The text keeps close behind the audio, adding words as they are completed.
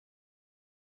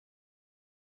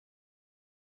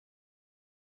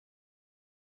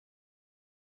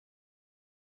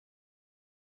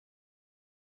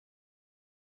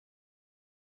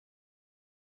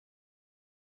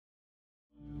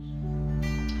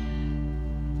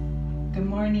Good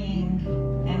morning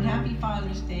and happy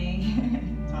Father's Day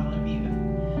to all of you.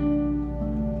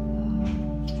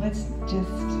 Let's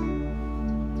just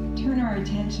turn our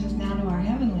attentions now to our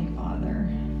Heavenly Father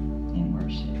in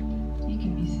worship. You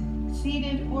can be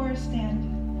seated or stand,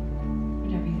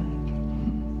 whatever you like.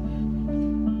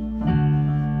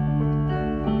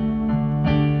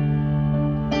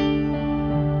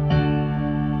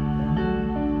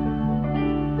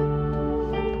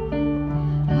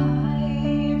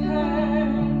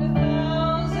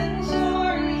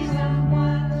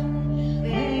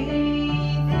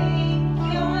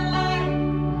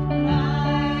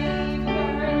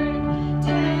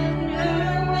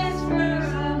 Tender whispers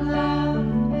of love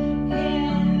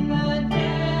in the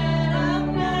day.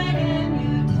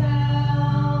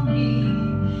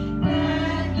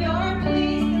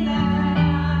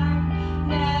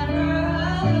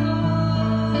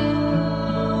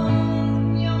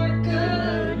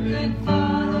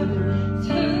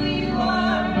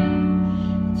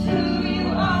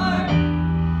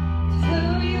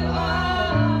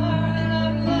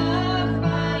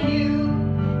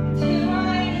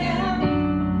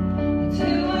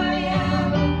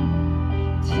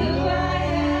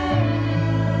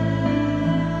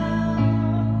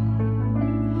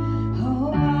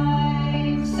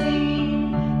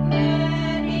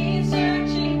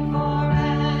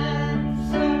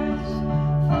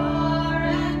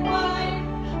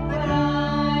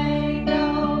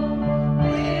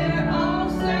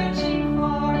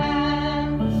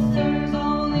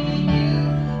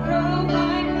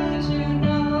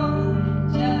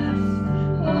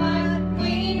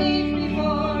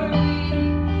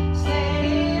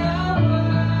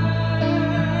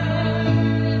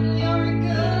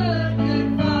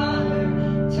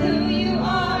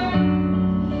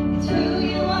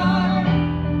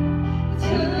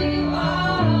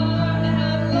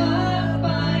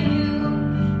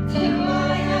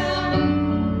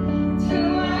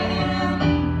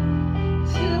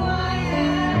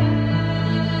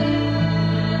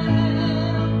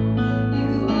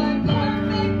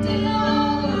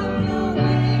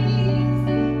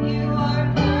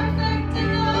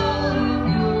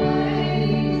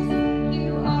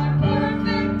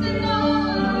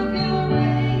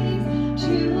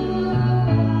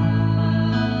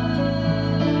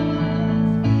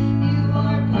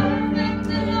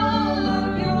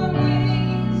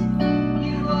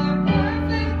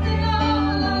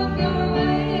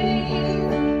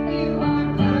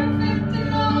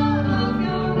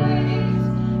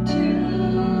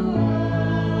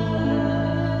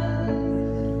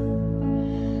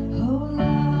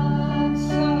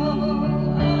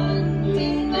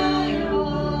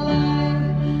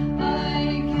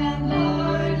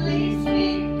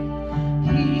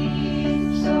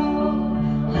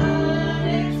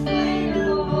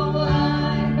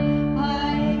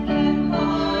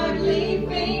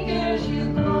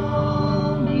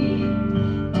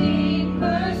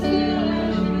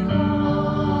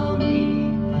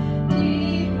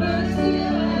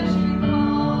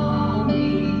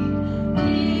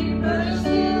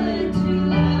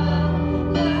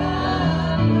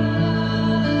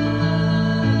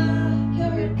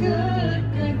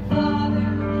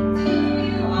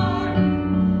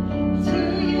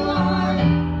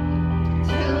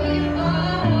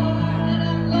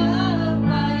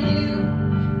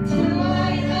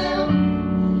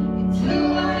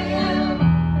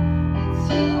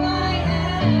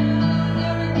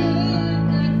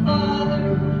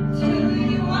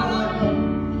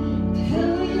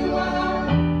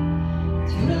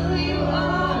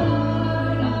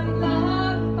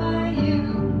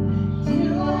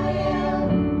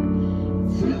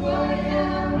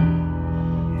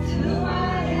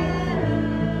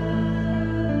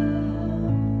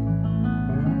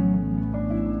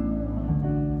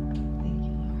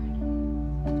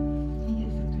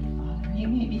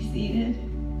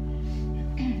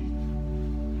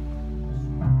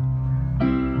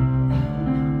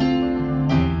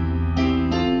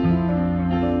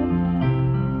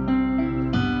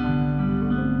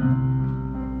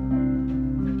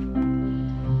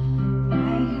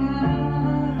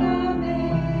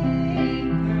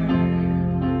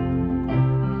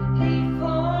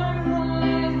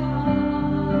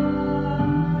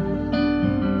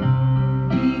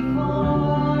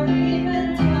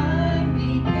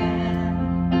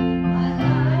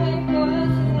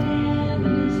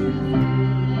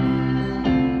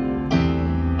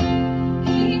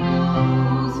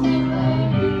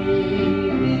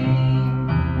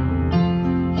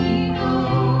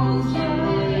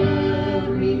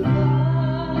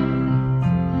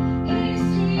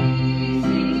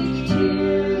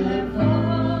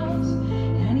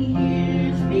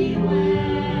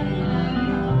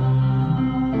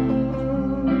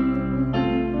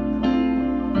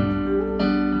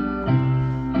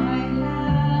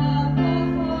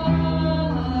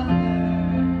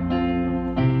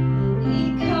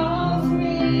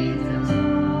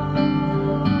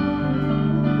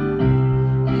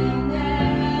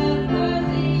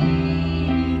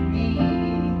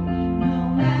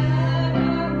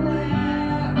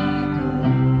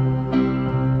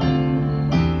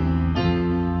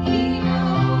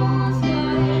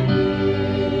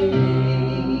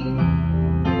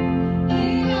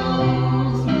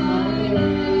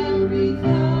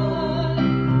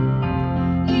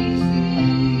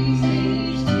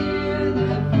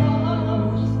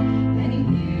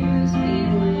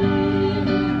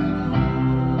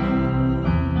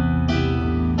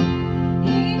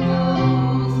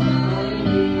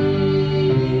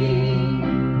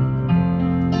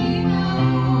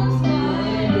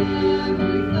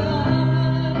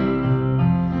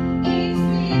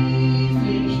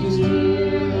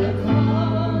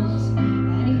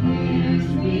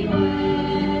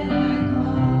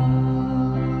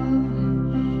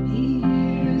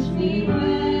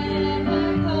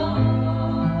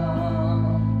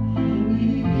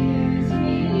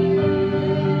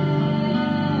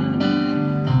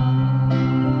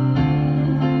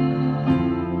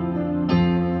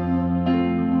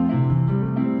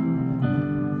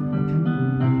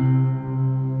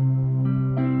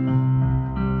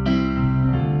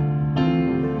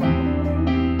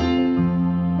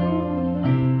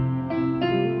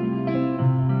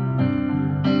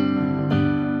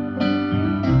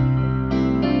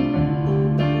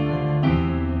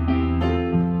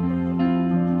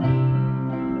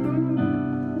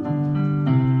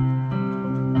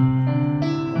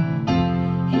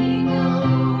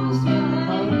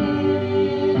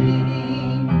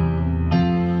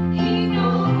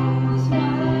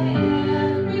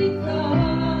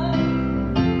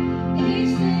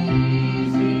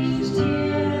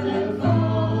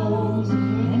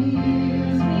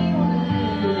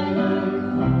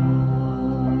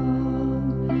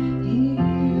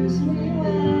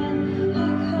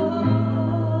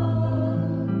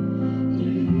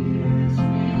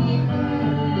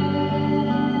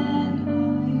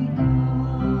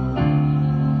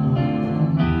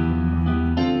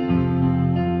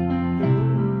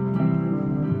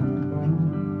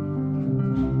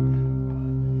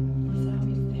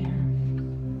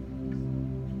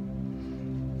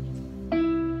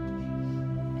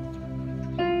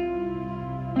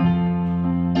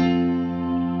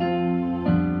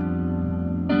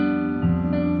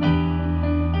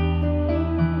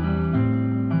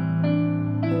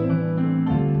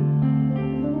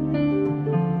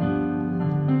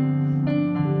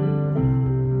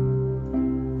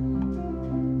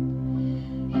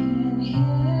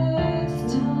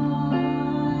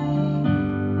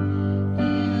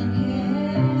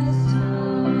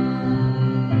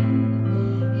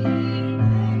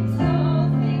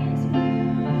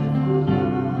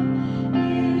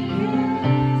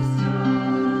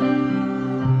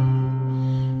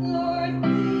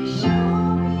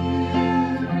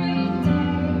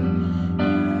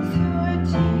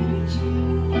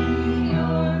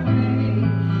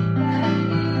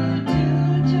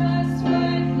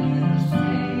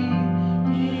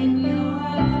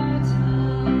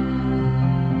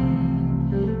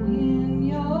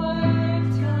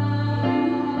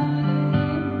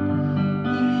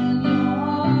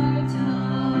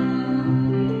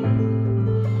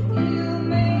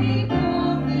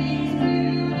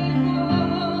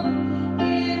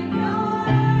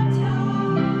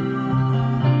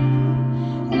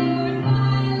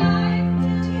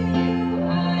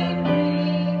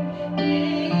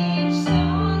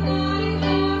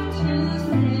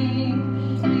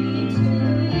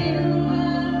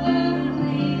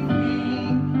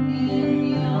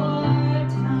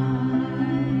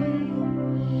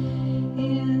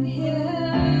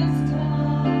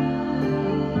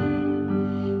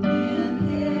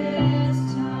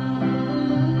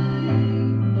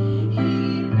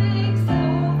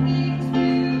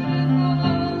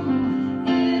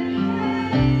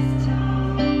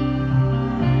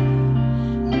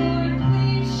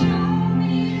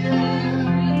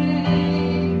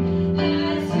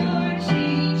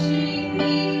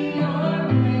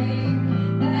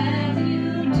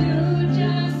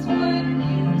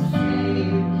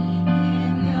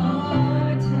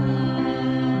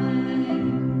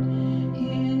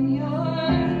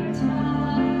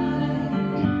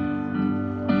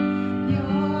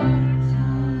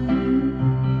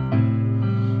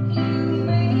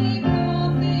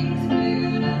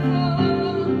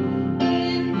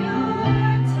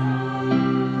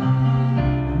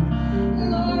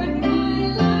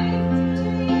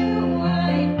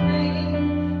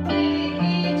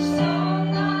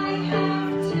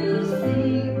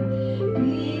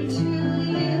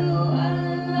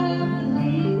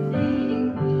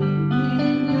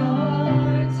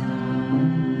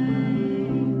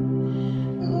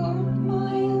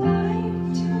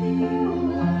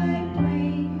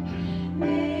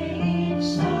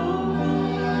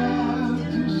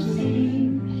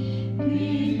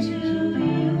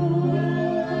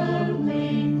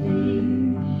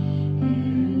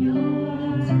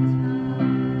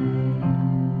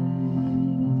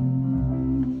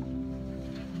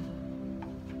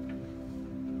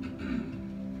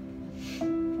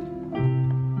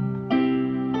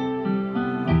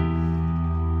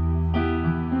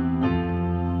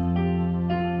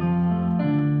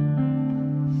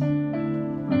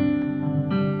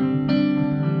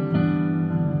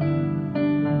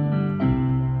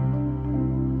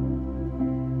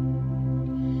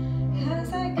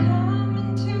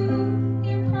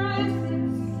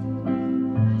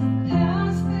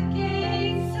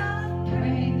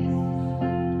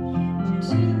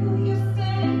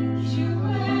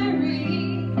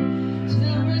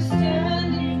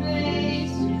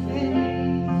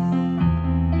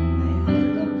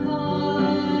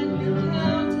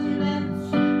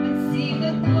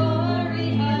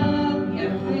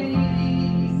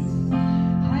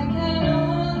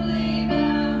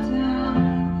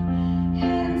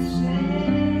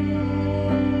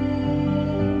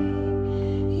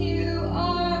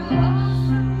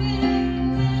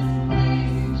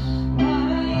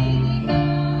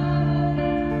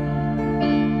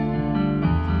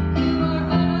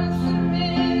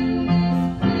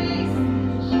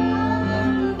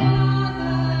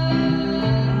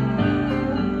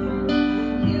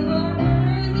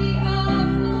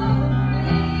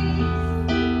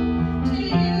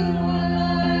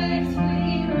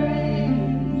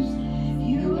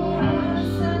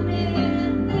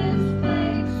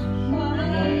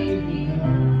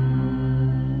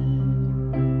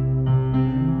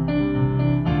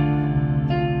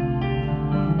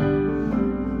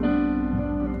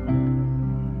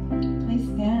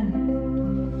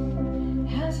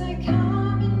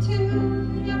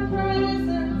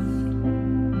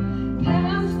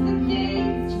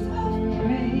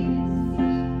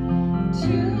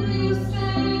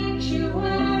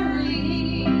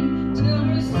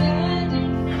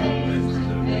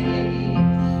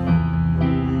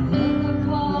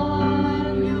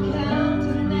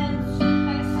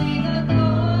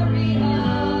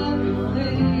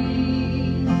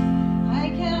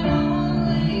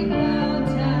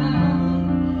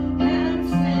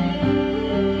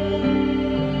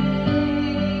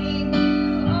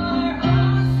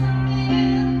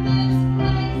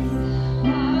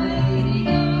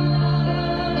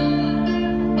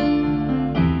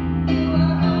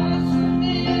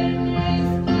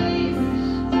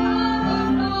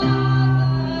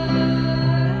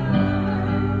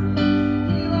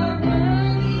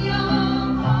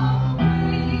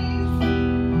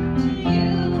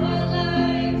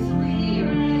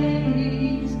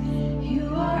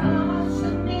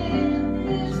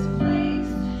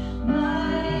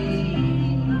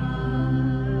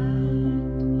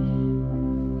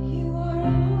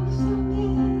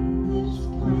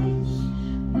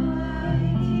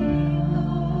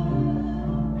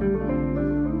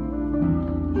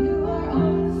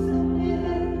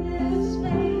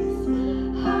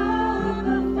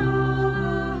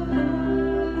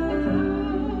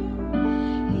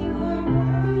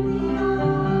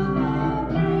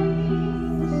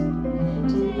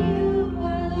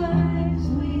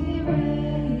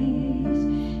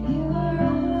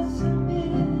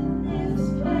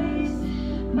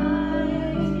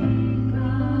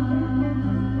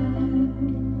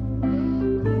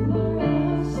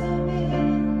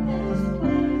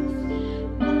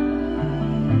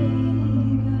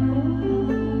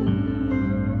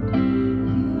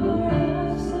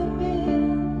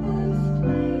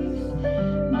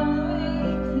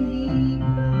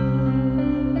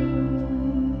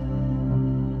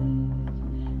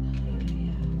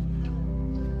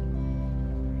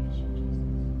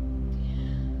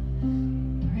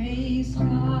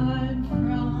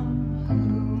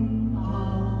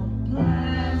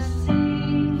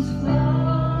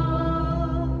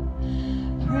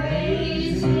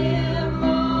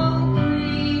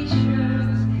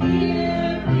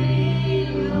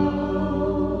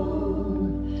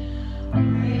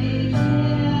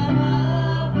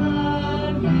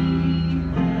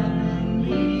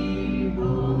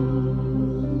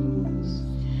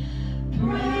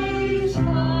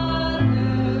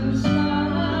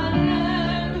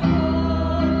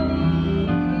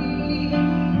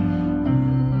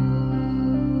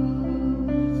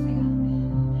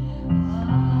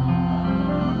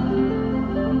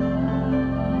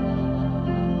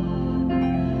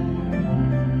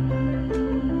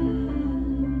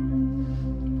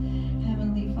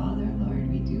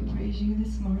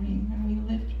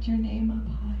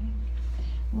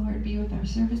 Lord, be with our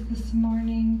service this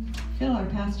morning. Fill our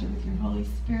pastor with your Holy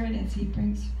Spirit as he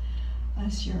brings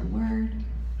us your word.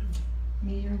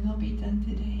 May your will be done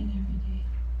today and every day.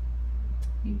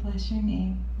 We bless your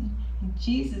name. In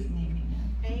Jesus' name,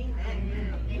 amen.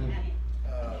 Amen.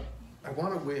 I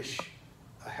want to wish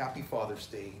a happy Father's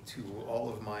Day to all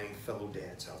of my fellow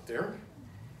dads out there.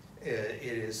 It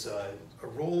is a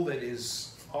role that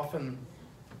is often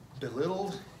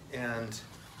belittled and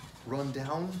run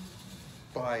down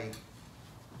by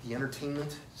the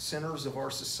entertainment centers of our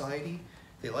society.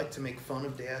 They like to make fun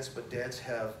of dads, but dads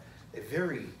have a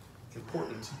very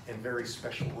important and very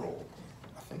special role.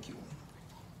 Thank you.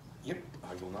 Yep,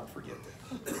 I will not forget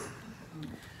that.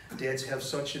 Dads have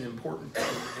such an important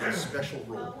and special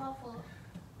role.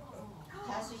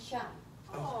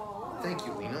 Oh, thank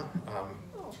you, Lena.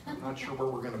 I'm not sure where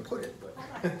we're going to put it, but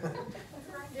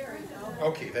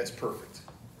okay, that's perfect.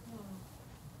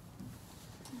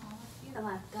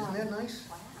 Isn't that nice?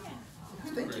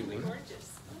 Thank you, Lena.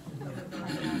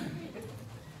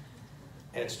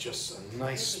 It's just a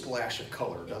nice splash of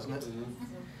color, doesn't it?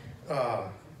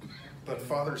 But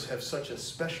fathers have such a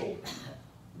special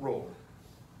role.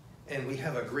 And we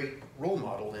have a great role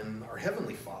model in our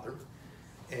Heavenly Father.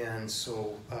 And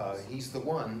so he's the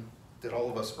one that all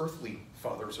of us earthly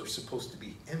fathers are supposed to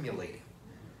be emulating.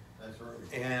 That's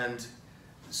right. And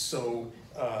so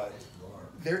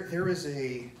there is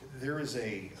a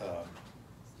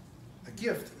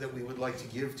gift that we would like to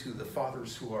give to the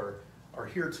fathers who are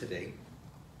here today.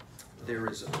 There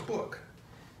is a book.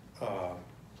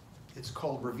 It's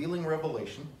called Revealing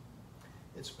Revelation.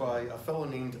 It's by a fellow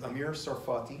named Amir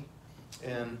Sarfati.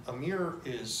 And Amir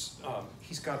is,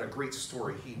 he's got a great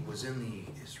story. He was in the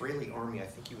Israeli army. I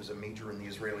think he was a major in the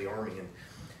Israeli army. And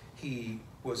he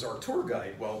was our tour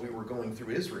guide while we were going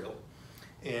through Israel.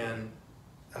 And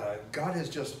God has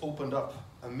just opened up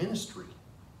a ministry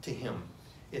to him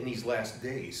in these last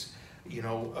days. You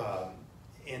know,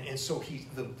 and so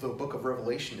the book of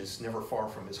Revelation is never far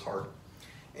from his heart.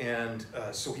 And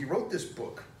so he wrote this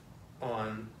book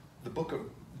on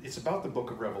it's about the book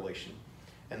of Revelation.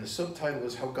 And the subtitle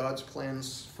is How God's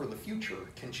Plans for the Future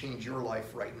Can Change Your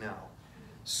Life Right Now.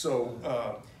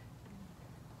 So,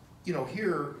 you know,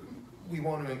 here we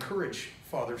want to encourage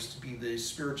fathers to be the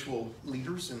spiritual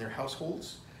leaders in their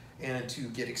households and to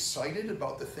get excited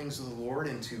about the things of the Lord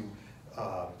and to,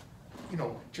 you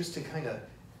know, just to kind of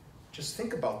just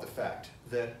think about the fact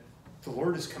that the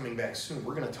Lord is coming back soon.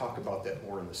 We're going to talk about that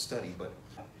more in the study, but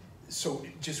so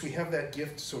just we have that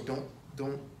gift, so don't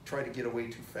try to get away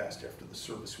too fast after the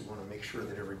service. We want to make sure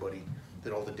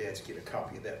that all the dads get a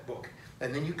copy of that book.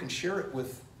 And then you can share it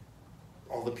with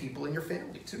all the people in your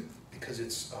family too, because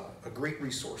it's a great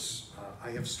resource. I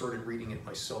have started reading it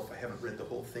myself. I haven't read the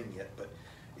whole thing yet, but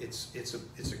it's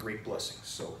a great blessing.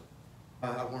 So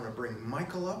I want to bring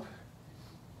Michael up,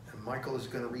 and Michael is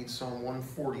going to read Psalm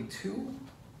 142.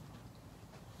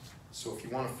 So if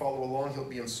you want to follow along, he'll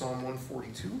be in Psalm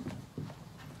 142.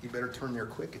 You better turn there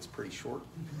quick, it's pretty short.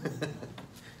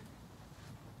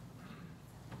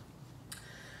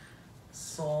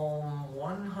 Psalm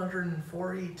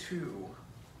 142.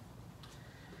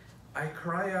 I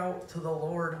cry out to the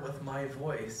Lord with my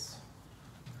voice.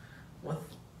 With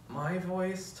my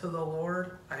voice to the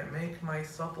Lord, I make my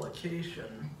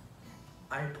supplication.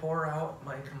 I pour out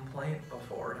my complaint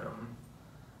before him.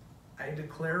 I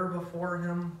declare before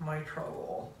him my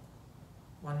trouble.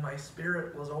 When my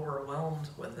spirit was overwhelmed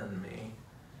within me,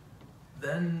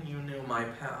 then you knew my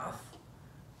path.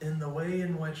 In the way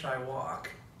in which I walk,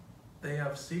 they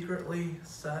have secretly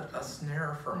set a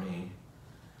snare for me.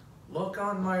 Look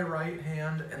on my right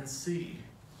hand and see,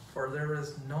 for there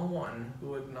is no one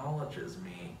who acknowledges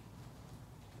me.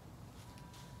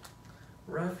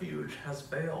 Refuge has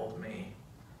failed me.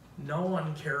 No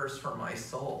one cares for my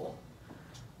soul.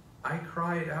 I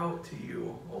cried out to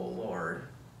you, O Lord.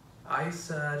 I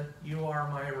said, you are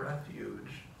my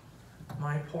refuge,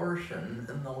 my portion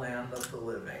in the land of the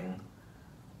living.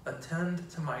 Attend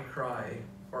to my cry,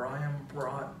 for I am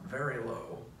brought very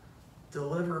low.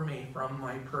 Deliver me from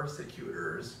my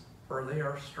persecutors, for they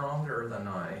are stronger than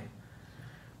I.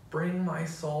 Bring my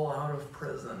soul out of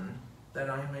prison, that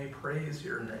I may praise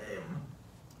your name.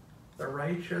 The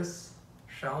righteous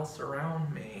shall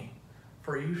surround me,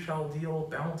 for you shall deal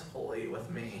bountifully with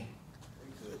me.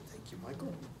 Very good. Thank you,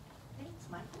 Michael. Thanks,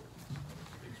 Michael.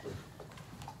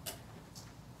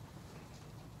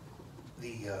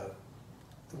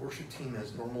 The worship team,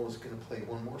 as normal, is going to play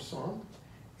one more song.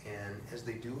 And as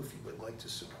they do, if you would like to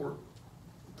support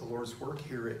the Lord's work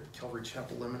here at Calvary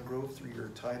Chapel, Lemon Grove, through your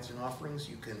tithes and offerings,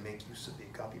 you can make use of the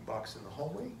copy box in the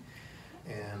hallway.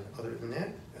 And other than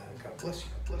that, God bless you.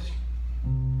 God bless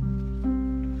you.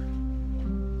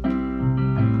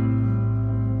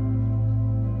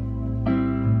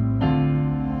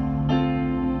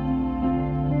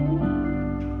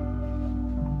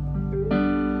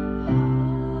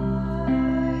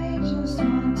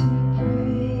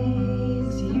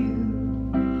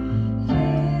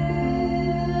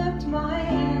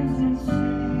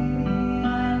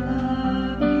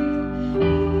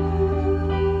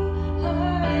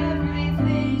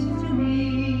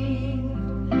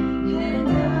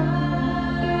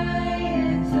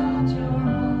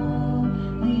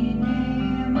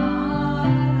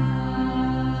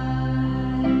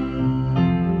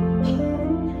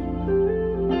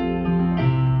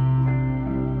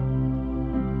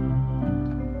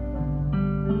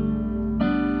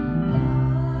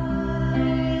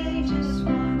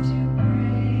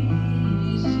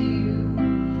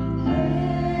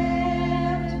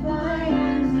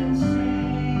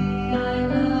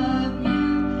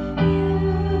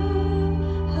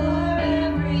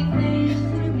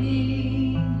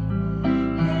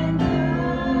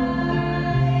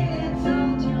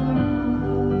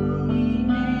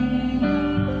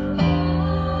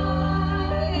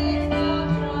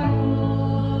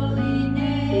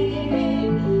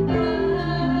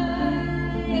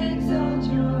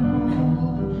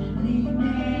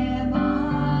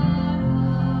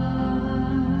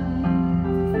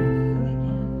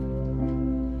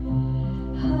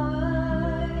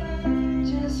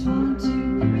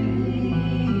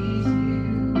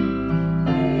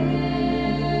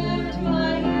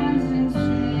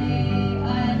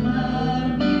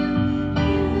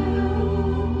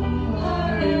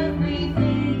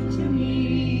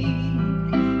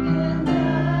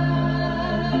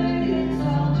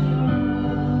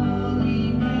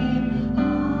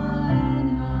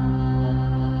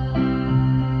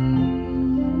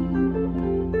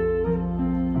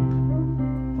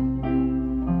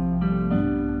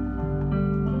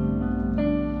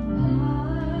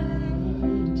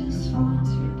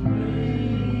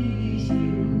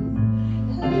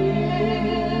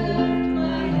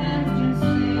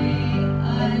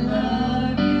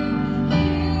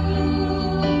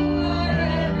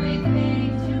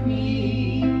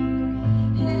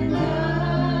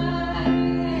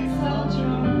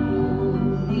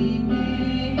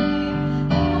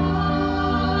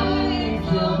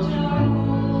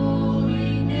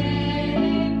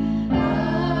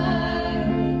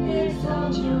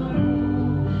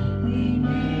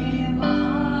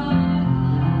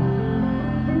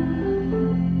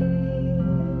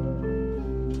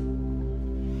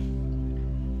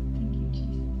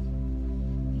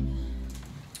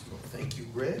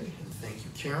 Greg, and thank you,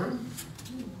 Karen.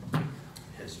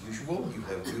 As usual, you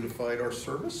have beautified our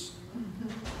service.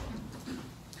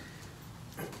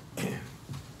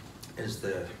 As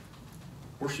the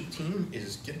worship team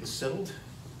is getting settled,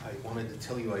 I wanted to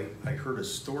tell you I heard a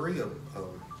story of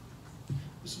it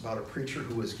was about a preacher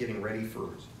who was getting ready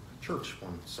for church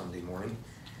one Sunday morning.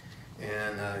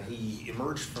 And he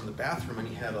emerged from the bathroom and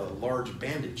he had a large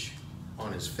bandage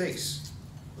on his face.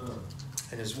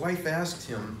 And his wife asked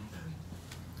him,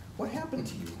 "What happened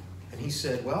to you?" And he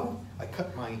said, "Well, I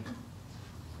cut my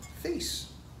face.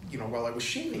 You know, while I was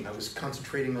shaving, I was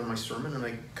concentrating on my sermon and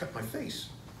I cut my face."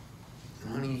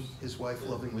 And honey, his wife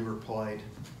lovingly replied,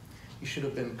 "You should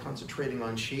have been concentrating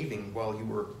on shaving while you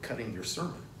were cutting your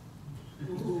sermon."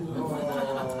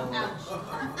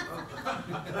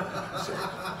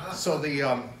 So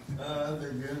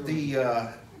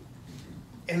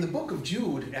and the book of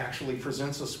Jude actually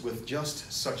presents us with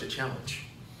just such a challenge,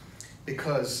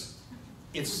 because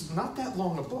it's not that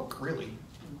long a book, really.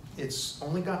 It's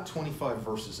only got 25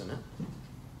 verses in it,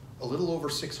 a little over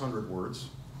 600 words.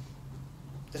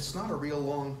 That's not a real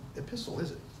long epistle,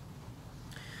 is it?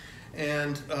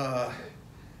 And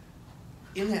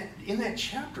in that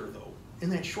chapter, though, in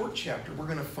that short chapter, we're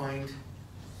going to find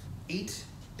 8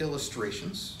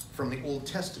 illustrations from the Old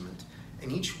Testament,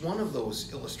 and each one of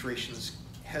those illustrations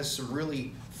has some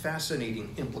really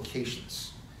fascinating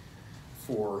implications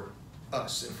for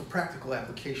us and for practical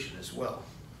application as well.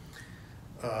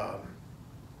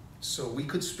 So we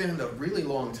could spend a really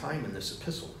long time in this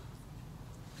epistle.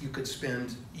 You could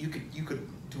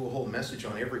do a whole message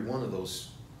on every one of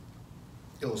those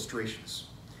illustrations.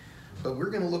 But we're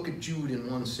going to look at Jude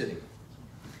in one sitting.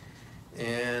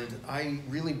 And I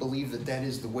really believe that that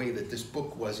is the way that this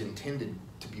book was intended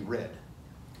to be read.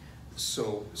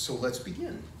 So let's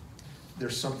begin.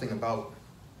 There's something about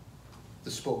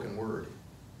the spoken word.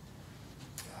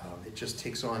 It just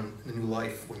takes on a new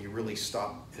life when you really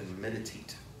stop and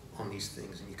meditate on these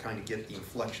things and you kind of get the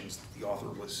inflections that the author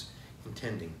was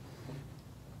intending.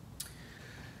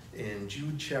 In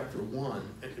Jude chapter 1,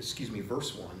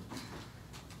 verse 1,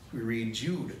 we read,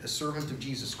 "Jude, a servant of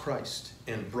Jesus Christ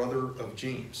and brother of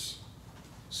James."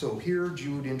 So here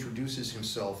Jude introduces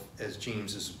himself as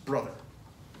James's brother.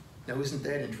 Now, isn't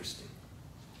that interesting?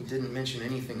 He didn't mention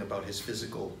anything about his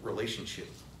physical relationship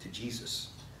to Jesus.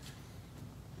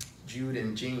 Jude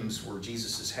and James were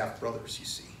Jesus' half-brothers, you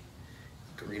see.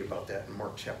 You can read about that in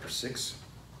Mark chapter 6.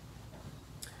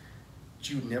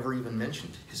 Jude never even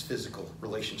mentioned his physical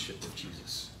relationship with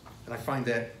Jesus. And I find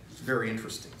that very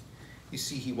interesting. You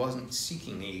see, he wasn't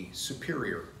seeking a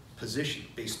superior position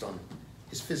based on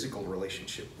his physical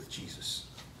relationship with Jesus.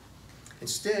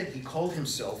 Instead, he called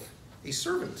himself a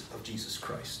servant of Jesus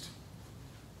Christ.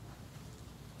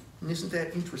 And isn't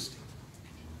that interesting?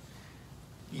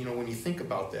 You know, when you think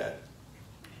about that,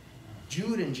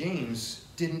 Jude and James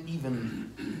didn't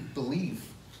even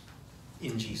believe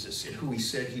in Jesus and who he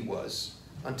said he was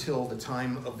until the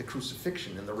time of the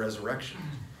crucifixion and the resurrection.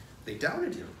 They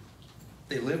doubted him.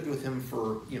 They lived with him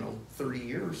for, 30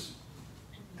 years,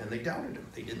 and they doubted him.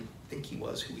 They didn't think he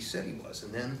was who he said he was.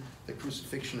 And then the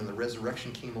crucifixion and the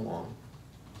resurrection came along,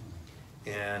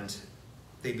 and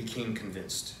they became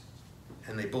convinced.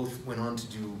 And they both went on to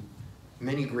do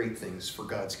many great things for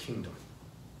God's kingdom.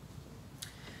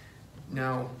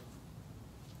 Now,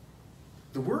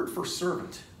 the word for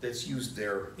servant that's used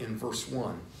there in verse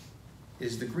 1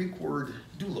 is the Greek word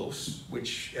doulos,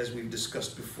 which, as we've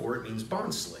discussed before, it means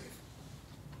bondslave.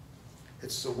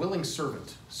 It's a willing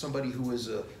servant, somebody who is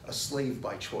a slave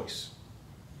by choice.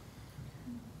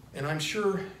 And I'm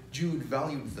sure Jude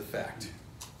valued the fact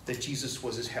that Jesus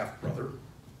was his half-brother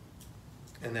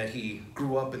and that he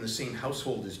grew up in the same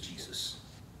household as Jesus.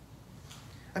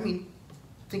 I mean,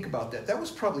 think about that. That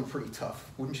was probably pretty tough,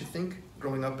 wouldn't you think,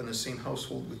 growing up in the same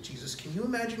household with Jesus? Can you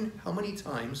imagine how many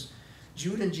times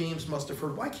Jude and James must have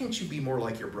heard, "Why can't you be more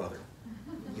like your brother?"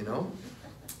 You know?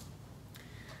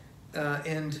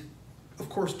 And of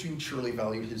course, Jude surely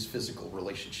valued his physical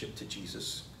relationship to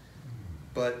Jesus.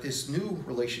 But this new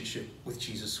relationship with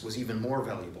Jesus was even more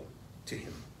valuable to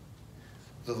him.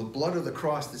 The blood of the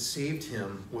cross that saved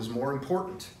him was more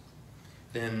important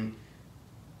than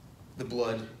the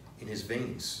blood in his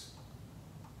veins,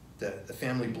 the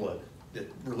family blood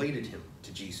that related him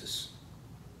to Jesus.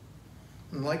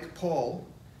 And like Paul,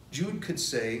 Jude could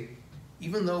say,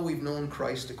 "Even though we've known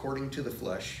Christ according to the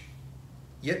flesh,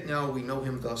 yet now we know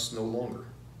him thus no longer."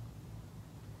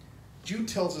 Jude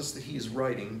tells us that he is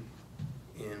writing,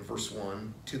 in verse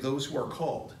 1, to those who are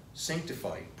called,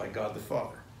 sanctified by God the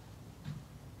Father.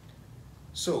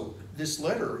 So, this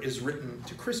letter is written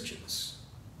to Christians.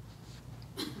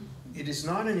 It is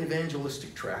not an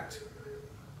evangelistic tract.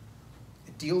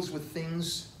 It deals with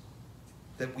things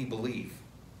that we believe,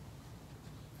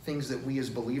 things that we as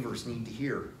believers need to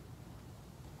hear,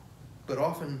 but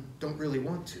often don't really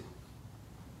want to.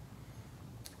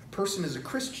 A person is a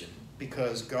Christian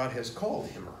because God has called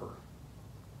him or her.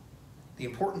 The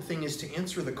important thing is to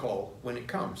answer the call when it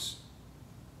comes,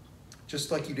 just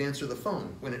like you'd answer the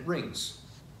phone when it rings.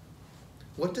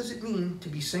 What does it mean to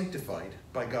be sanctified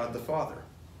by God the Father?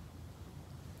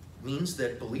 It means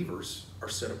that believers are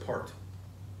set apart.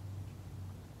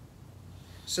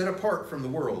 Set apart from the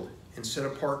world and set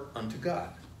apart unto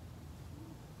God.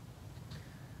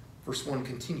 Verse 1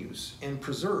 continues, and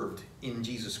preserved in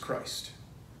Jesus Christ.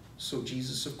 So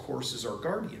Jesus, of course, is our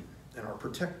guardian and our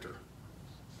protector.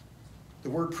 The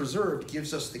word preserved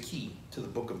gives us the key to the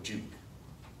book of Jude,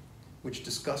 which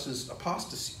discusses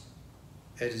apostasy.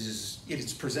 It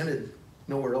is presented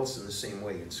nowhere else in the same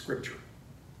way in Scripture.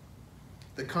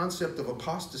 The concept of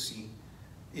apostasy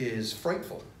is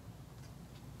frightful,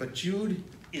 but Jude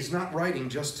is not writing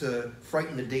just to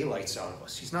frighten the daylights out of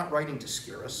us. He's not writing to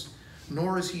scare us,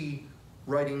 nor is he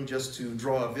writing just to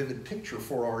draw a vivid picture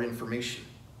for our information.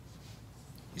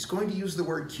 He's going to use the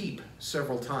word keep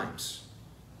several times,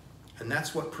 and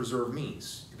that's what preserve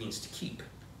means. It means to keep.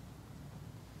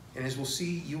 And as we'll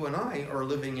see, you and I are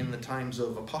living in the times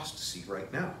of apostasy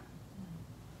right now.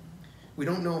 We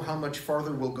don't know how much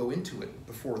farther we'll go into it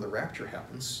before the rapture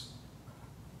happens,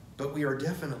 but we are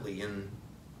definitely in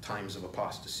times of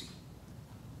apostasy.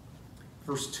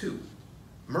 Verse 2,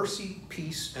 mercy,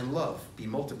 peace, and love be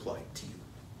multiplied to you.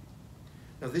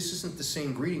 Now, this isn't the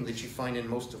same greeting that you find in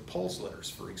most of Paul's letters,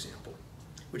 for example,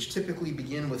 which typically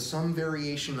begin with some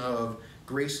variation of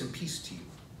grace and peace to you.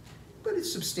 But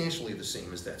it's substantially the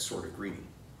same as that sort of greeting.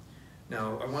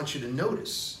 Now, I want you to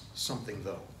notice something,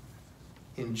 though.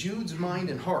 In Jude's mind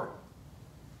and heart,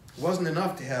 it wasn't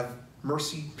enough to have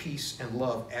mercy, peace, and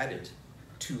love added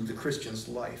to the Christian's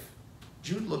life.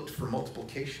 Jude looked for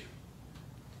multiplication.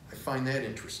 I find that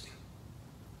interesting.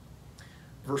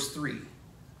 Verse 3,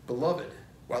 beloved,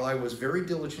 while I was very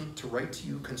diligent to write to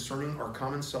you concerning our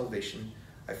common salvation,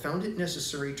 I found it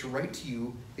necessary to write to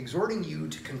you, exhorting you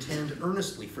to contend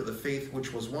earnestly for the faith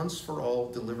which was once for all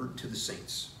delivered to the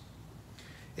saints.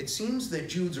 It seems that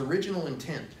Jude's original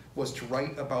intent was to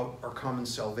write about our common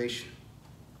salvation,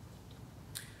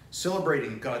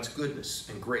 celebrating God's goodness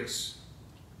and grace.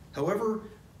 However,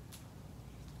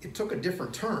 it took a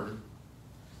different turn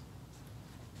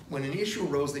when an issue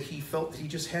arose that he felt that he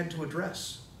just had to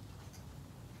address,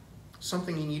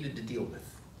 something he needed to deal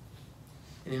with.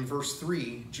 And in verse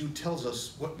 3, Jude tells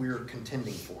us what we're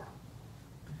contending for.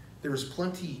 There is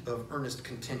plenty of earnest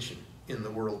contention in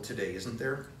the world today, isn't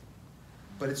there?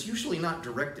 But it's usually not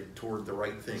directed toward the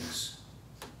right things.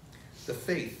 The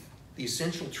faith, the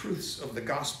essential truths of the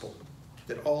gospel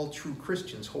that all true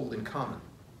Christians hold in common.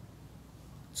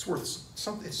 It's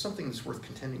something that's worth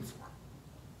contending for.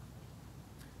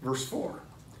 Verse 4,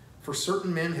 for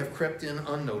certain men have crept in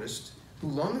unnoticed, who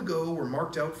long ago were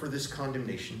marked out for this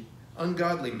condemnation,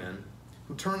 ungodly men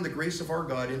who turn the grace of our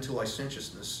God into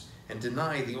licentiousness and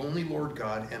deny the only Lord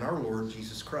God and our Lord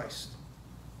Jesus Christ.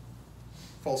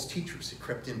 False teachers had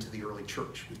crept into the early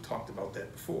church. We've talked about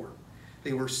that before.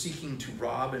 They were seeking to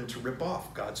rob and to rip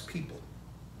off God's people.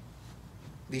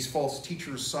 These false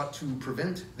teachers sought to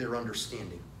prevent their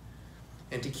understanding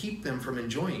and to keep them from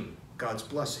enjoying God's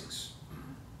blessings.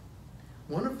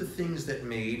 One of the things that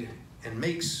made and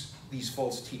makes these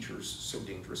false teachers so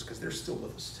dangerous, because they're still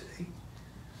with us today,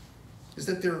 is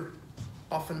that they're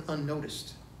often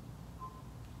unnoticed.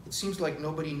 It seems like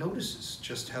nobody notices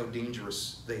just how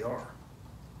dangerous they are.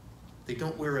 They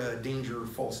don't wear a danger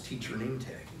false teacher name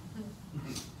tag.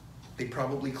 They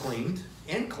probably claimed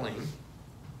and claim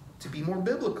to be more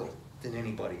biblical than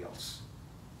anybody else.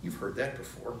 You've heard that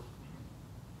before.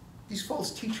 These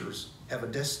false teachers have a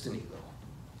destiny, though.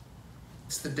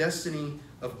 It's the destiny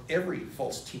of every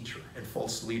false teacher and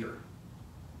false leader.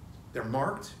 They're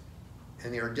marked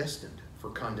and they are destined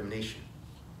for condemnation.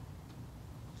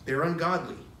 They are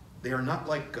ungodly. They are not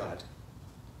like God.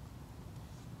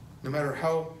 No matter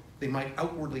how they might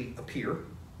outwardly appear,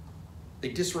 they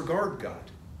disregard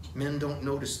God. Men don't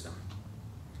notice them,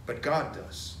 but God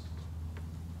does.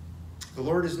 The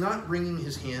Lord is not wringing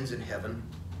his hands in heaven,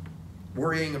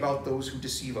 worrying about those who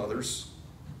deceive others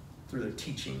through their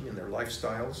teaching and their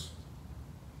lifestyles.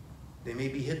 They may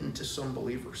be hidden to some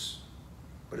believers,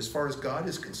 but as far as God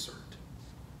is concerned,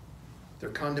 their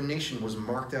condemnation was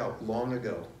marked out long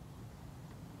ago.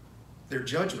 Their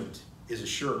judgment is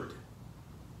assured.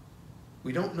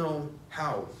 We don't know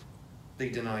how they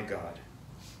deny God.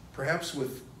 Perhaps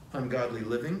with ungodly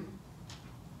living,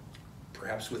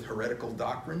 perhaps with heretical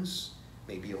doctrines,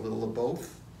 maybe a little of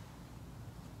both.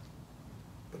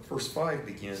 But verse 5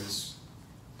 begins,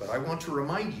 "But I want to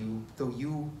remind you, though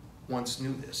you once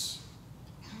knew this."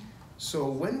 So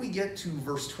when we get to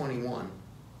verse 21,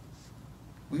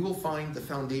 we will find the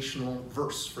foundational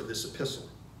verse for this epistle.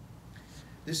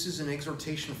 This is an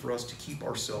exhortation for us to keep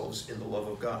ourselves in the love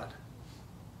of God.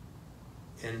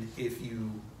 And if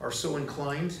you are so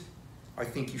inclined, I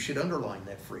think you should underline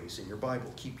that phrase in your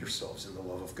Bible, keep yourselves in the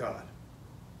love of God.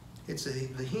 It's the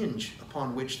hinge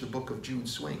upon which the book of Jude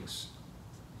swings.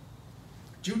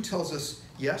 Jude tells us,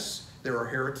 yes, there are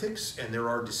heretics and there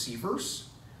are deceivers,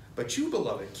 but you,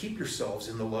 beloved, keep yourselves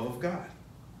in the love of God.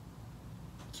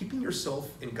 Keeping yourself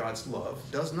in God's love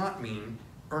does not mean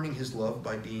earning his love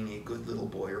by being a good little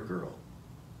boy or girl.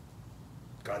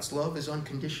 God's love is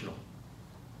unconditional.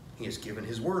 He has given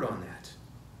his word on that.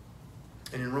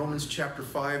 And in Romans chapter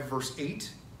 5, verse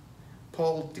 8,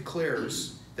 Paul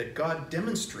declares that God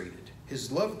demonstrated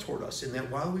his love toward us in that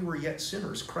while we were yet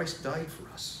sinners, Christ died for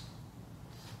us.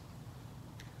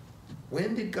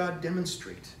 When did God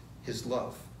demonstrate his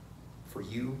love for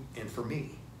you and for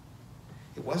me?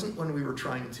 It wasn't when we were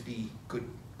trying to be good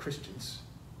Christians.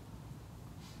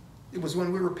 It was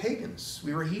when we were pagans,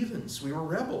 we were heathens, we were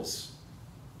rebels.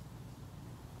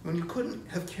 When you couldn't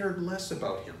have cared less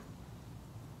about him.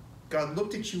 God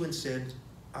looked at you and said,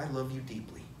 "I love you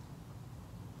deeply."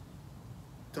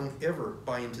 Don't ever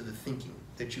buy into the thinking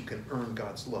that you can earn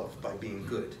God's love by being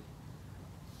good.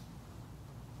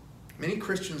 Many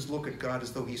Christians look at God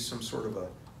as though he's some sort of a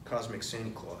cosmic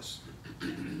Santa Claus.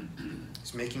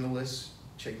 He's making a list,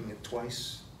 checking it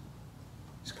twice.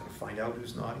 He's going to find out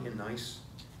who's naughty and nice.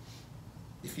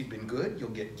 If you've been good, you'll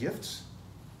get gifts.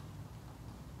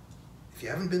 If you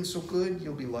haven't been so good,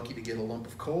 you'll be lucky to get a lump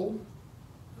of coal.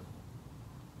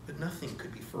 But nothing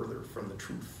could be further from the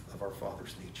truth of our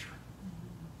Father's nature.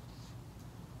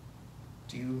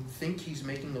 Do you think he's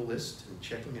making a list and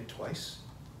checking it twice?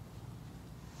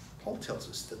 Paul tells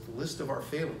us that the list of our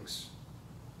failings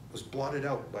was blotted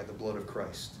out by the blood of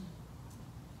Christ.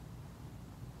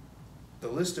 The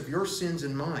list of your sins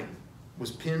and mine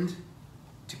was pinned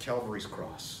to Calvary's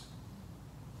cross.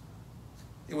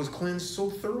 It was cleansed so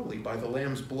thoroughly by the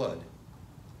Lamb's blood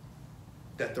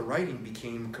that the writing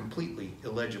became completely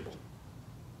illegible.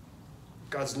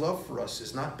 God's love for us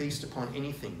is not based upon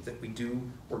anything that we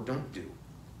do or don't do,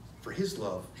 for his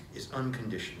love is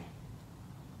unconditional.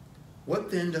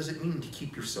 What then does it mean to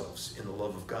keep yourselves in the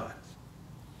love of God?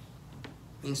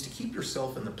 It means to keep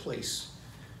yourself in the place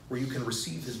where you can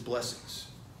receive his blessings.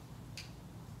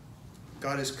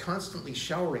 God is constantly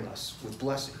showering us with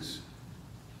blessings.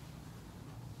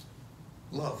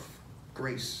 Love,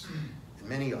 grace, and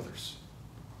many others.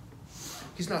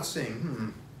 He's not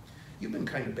saying, you've been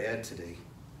kind of bad today.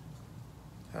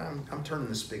 I'm turning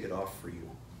the spigot off for you.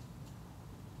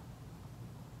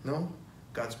 No,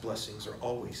 God's blessings are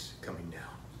always coming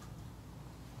down.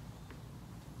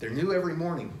 They're new every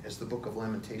morning, as the book of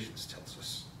Lamentations tells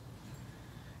us.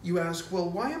 You ask, well,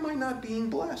 why am I not being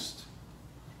blessed?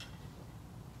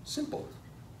 Simple.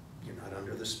 You're not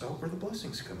under the spout where the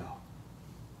blessings come out.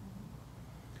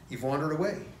 You've wandered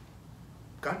away.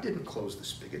 God didn't close the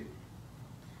spigot.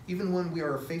 Even when we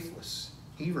are faithless,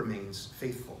 he remains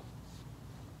faithful.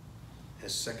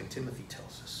 As 2 Timothy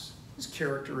tells us, his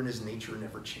character and his nature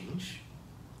never change.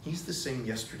 He's the same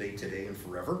yesterday, today, and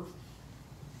forever.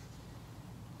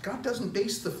 God doesn't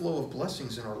base the flow of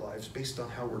blessings in our lives based on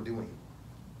how we're doing.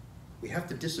 We have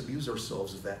to disabuse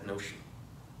ourselves of that notion.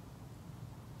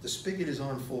 The spigot is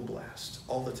on full blast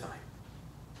all the time.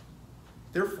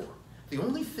 Therefore, the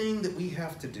only thing that we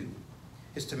have to do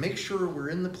is to make sure we're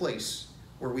in the place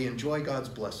where we enjoy God's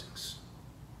blessings,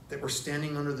 that we're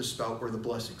standing under the spout where the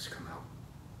blessings come out.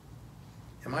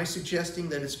 Am I suggesting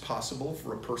that it's possible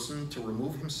for a person to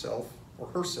remove himself or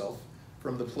herself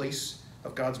from the place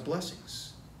of God's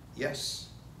blessings? Yes.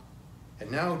 And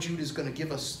now Jude is going to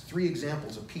give us 3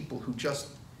 examples of people who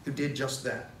did just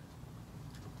that.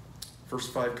 Verse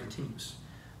 5 continues,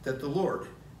 that the Lord,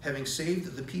 having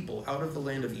saved the people out of the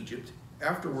land of Egypt,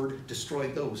 afterward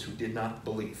destroyed those who did not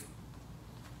believe.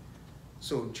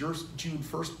 So Jude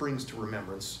first brings to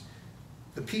remembrance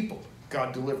the people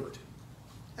God delivered.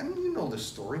 And you know this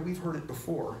story, we've heard it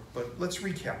before, but let's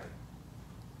recap it.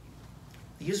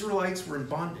 The Israelites were in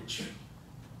bondage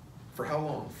for how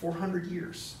long? 400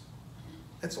 years.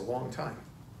 That's a long time.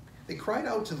 They cried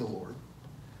out to the Lord,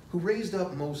 who raised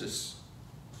up Moses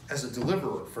as a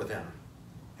deliverer for them.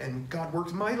 And God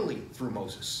worked mightily through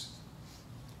Moses.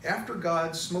 After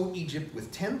God smote Egypt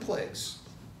with 10 plagues,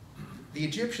 the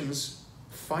Egyptians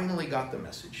finally got the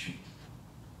message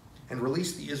and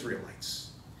released the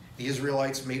Israelites. The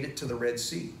Israelites made it to the Red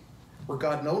Sea, where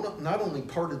God not only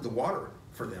parted the water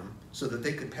for them so that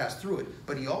they could pass through it,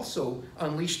 but he also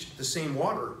unleashed the same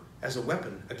water as a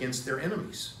weapon against their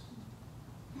enemies.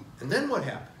 And then what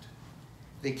happened?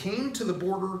 They came to the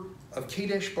border of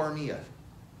Kadesh Barnea,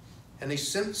 and they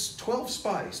sent 12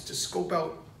 spies to scope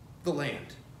out the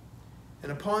land.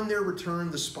 And upon their return,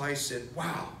 the spies said,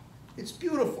 wow, it's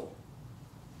beautiful.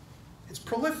 It's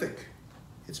prolific.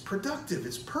 It's productive.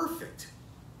 It's perfect.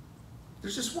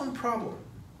 There's just one problem.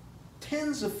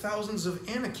 Tens of thousands of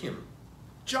Anakim,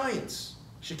 giants,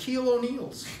 Shaquille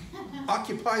O'Neals,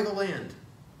 occupy the land.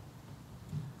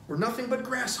 We're nothing but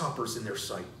grasshoppers in their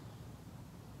sight.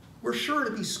 We're sure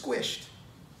to be squished.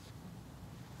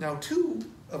 Now, 2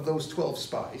 of those 12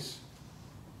 spies,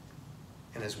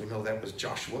 and as we know that was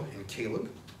Joshua and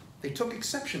Caleb, they took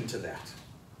exception to that.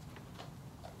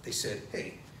 They said,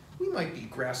 hey, we might be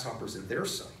grasshoppers in their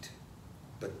sight,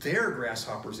 but they're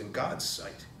grasshoppers in God's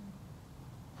sight.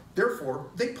 Therefore,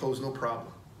 they pose no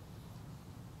problem.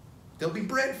 They'll be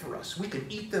bread for us. We can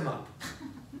eat them up.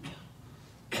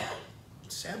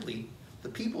 Sadly, the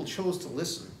people chose to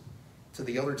listen to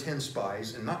the other 10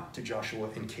 spies and not to Joshua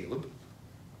and Caleb.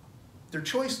 Their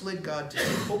choice led God to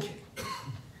say, okay,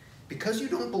 because you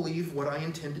don't believe what I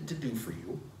intended to do for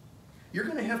you, you're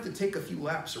going to have to take a few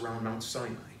laps around Mount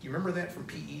Sinai. You remember that from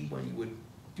PE when you would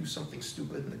do something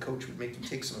stupid and the coach would make you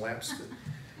take some laps? He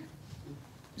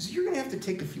said, you're going to have to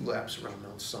take a few laps around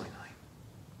Mount Sinai.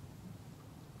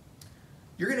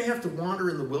 You're going to have to wander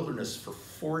in the wilderness for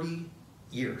 40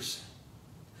 years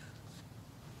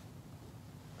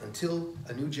until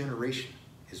a new generation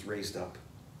is raised up.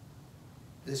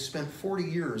 They spent 40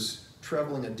 years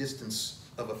traveling a distance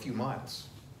of a few miles.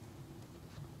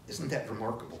 Isn't that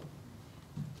remarkable?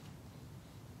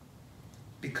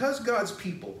 Because God's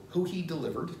people, who he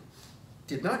delivered,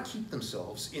 did not keep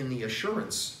themselves in the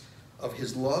assurance of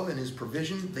his love and his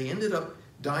provision, they ended up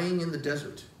dying in the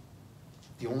desert.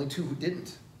 The only 2 who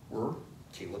didn't were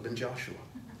Caleb and Joshua.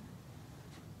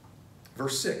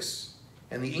 Verse 6,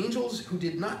 and the angels who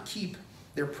did not keep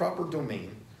their proper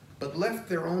domain, but left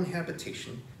their own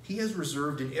habitation, he has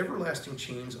reserved in everlasting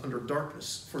chains under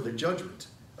darkness for the judgment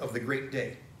of the great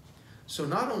day. So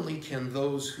not only can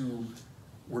those who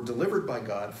were delivered by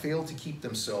God fail to keep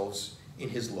themselves in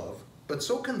his love, but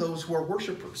so can those who are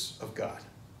worshipers of God.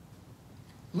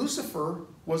 Lucifer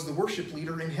was the worship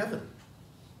leader in heaven.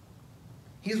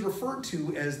 He is referred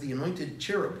to as the anointed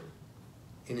cherub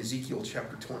in Ezekiel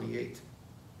chapter 28.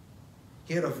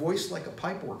 He had a voice like a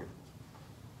pipe organ,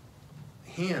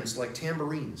 hands like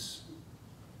tambourines.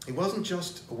 He wasn't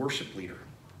just a worship leader.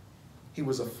 He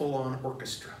was a full-on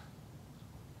orchestra.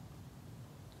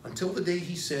 Until the day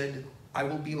he said, I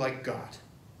will be like God,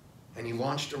 and he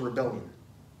launched a rebellion.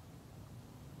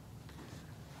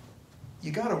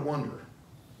 You gotta wonder,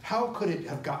 how could it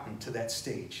have gotten to that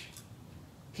stage?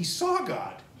 He saw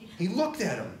God. He looked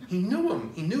at him. He knew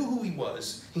him. He knew who he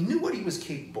was. He knew what he was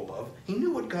capable of. He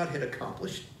knew what God had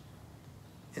accomplished.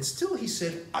 And still he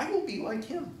said, I will be like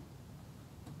him.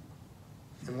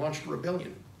 And launched a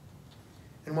rebellion.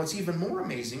 And what's even more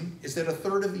amazing is that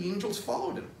 1/3 of the angels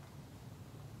followed him.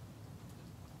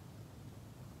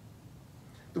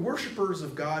 The worshipers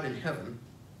of God in heaven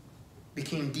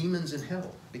became demons in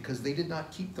hell because they did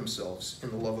not keep themselves in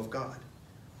the love of God.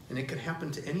 And it can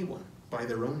happen to anyone by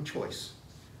their own choice.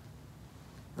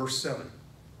 Verse 7,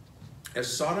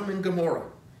 as Sodom and Gomorrah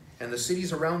and the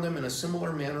cities around them in a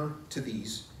similar manner to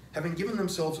these, having given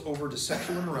themselves over to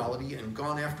sexual immorality and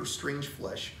gone after strange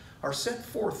flesh, are set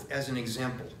forth as an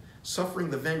example, suffering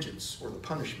the vengeance or the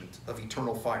punishment of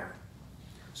eternal fire.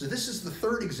 So this is the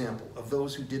 3rd example of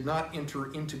those who did not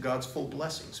enter into God's full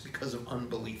blessings because of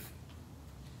unbelief.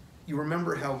 You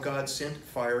remember how God sent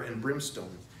fire and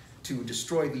brimstone to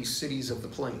destroy these cities of the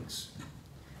plains.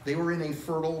 They were in a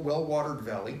fertile, well-watered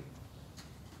valley.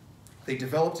 They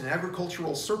developed an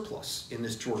agricultural surplus in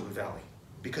this Jordan Valley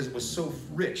because it was so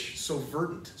rich, so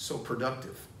verdant, so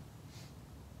productive.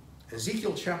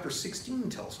 Ezekiel chapter 16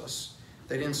 tells us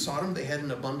that in Sodom they had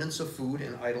an abundance of food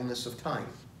and idleness of time.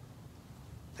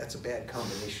 That's a bad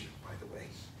combination, by the way.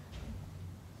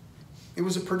 It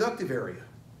was a productive area.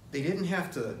 They didn't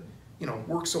have to,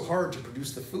 work so hard to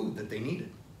produce the food that they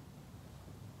needed.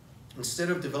 Instead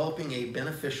of developing a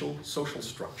beneficial social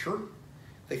structure,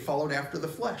 they followed after the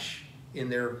flesh in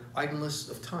their idleness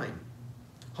of time.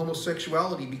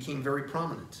 Homosexuality became very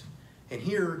prominent, and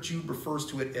here Jude refers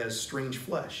to it as strange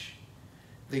flesh.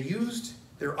 They used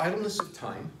their idleness of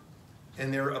time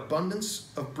and their abundance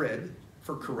of bread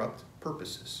for corrupt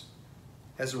purposes.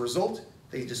 As a result,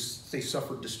 they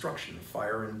suffered destruction,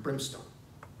 fire and brimstone.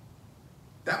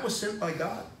 That was sent by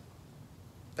God.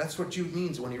 That's what Jude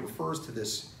means when he refers to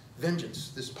this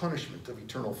vengeance, this punishment of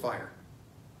eternal fire.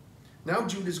 Now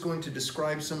Jude is going to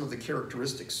describe some of the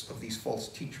characteristics of these false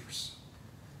teachers.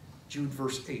 Jude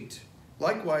verse 8.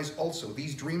 Likewise also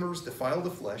these dreamers defile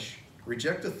the flesh,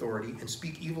 reject authority, and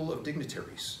speak evil of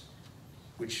dignitaries,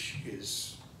 which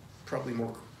is probably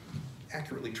more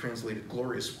accurately translated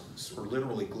glorious ones, or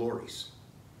literally glories.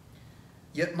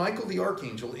 Yet Michael the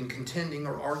archangel, in contending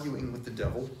or arguing with the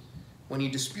devil, when he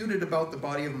disputed about the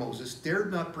body of Moses,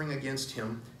 dared not bring against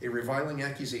him a reviling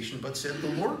accusation, but said,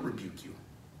 "The Lord rebuke you."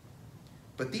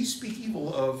 But these speak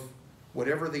evil of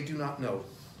whatever they do not know,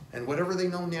 and whatever they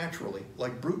know naturally,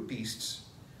 like brute beasts,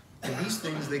 and these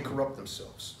things they corrupt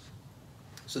themselves.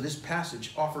 So this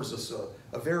passage offers us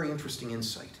a very interesting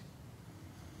insight.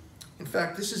 In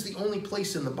fact, this is the only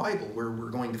place in the Bible where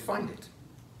we're going to find it.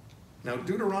 Now,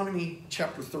 Deuteronomy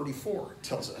chapter 34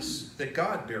 tells us that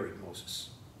God buried Moses.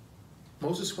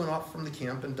 Moses went off from the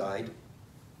camp and died.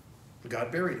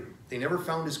 God buried him. They never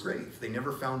found his grave. They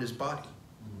never found his body.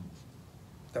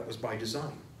 That was by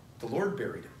design. The Lord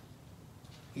buried him.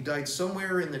 He died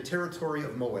somewhere in the territory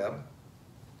of Moab,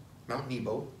 Mount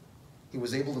Nebo. He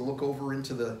was able to look over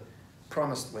into the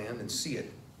promised land and see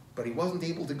it, but he wasn't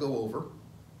able to go over,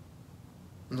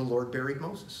 and the Lord buried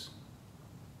Moses.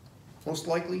 Most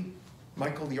likely,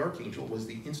 Michael the archangel was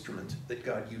the instrument that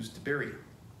God used to bury him.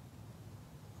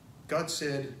 God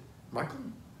said, "Michael,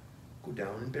 go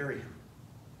down and bury him."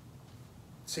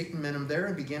 Satan met him there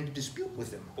and began to dispute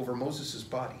with him over Moses'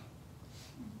 body.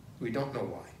 We don't know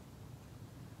why.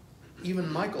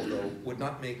 Even Michael, though, would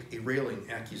not make a railing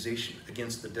accusation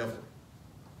against the devil.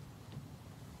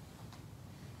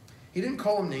 He didn't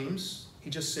call him names. He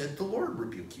just said, "The Lord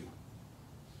rebuke you."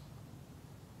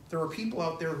 There are people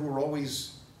out there who are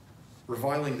always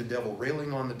reviling the devil,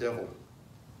 railing on the devil,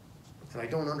 and I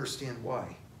don't understand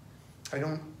why. I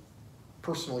don't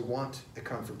personally want a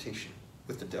confrontation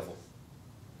with the devil.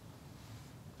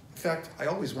 In fact, I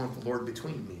always want the Lord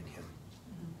between me and him.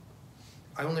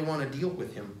 I only want to deal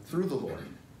with him through the Lord.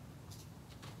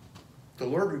 The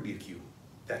Lord rebuke you,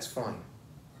 that's fine.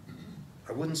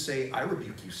 I wouldn't say, "I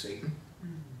rebuke you, Satan."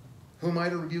 Who am I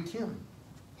to rebuke him?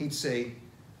 He'd say,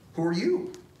 "Who are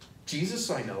you? Jesus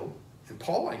I know, and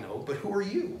Paul I know, but who are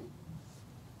you?"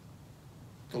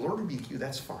 The Lord rebuke you,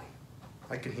 that's fine.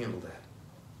 I can handle that.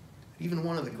 Even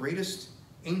one of the greatest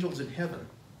angels in heaven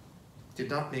did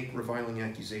not make reviling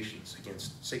accusations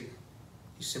against Satan.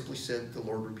 He simply said, "The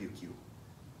Lord rebuke you."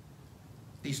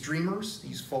 These dreamers,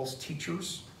 these false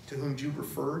teachers to whom Jude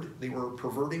referred, they were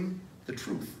perverting the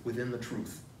truth within the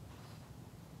truth.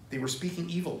 They were speaking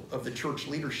evil of the church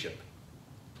leadership,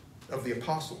 of the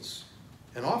apostles,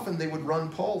 and often they would run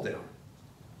Paul down.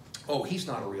 "Oh, he's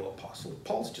not a real apostle.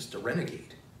 Paul's just a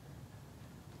renegade."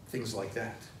 Things like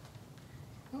that.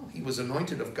 Well, he was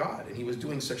anointed of God, and he was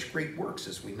doing such great works,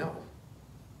 as we know.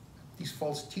 These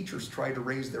false teachers try to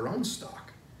raise their own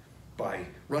stock by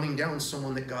running down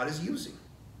someone that God is using.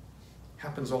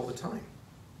 Happens all the time.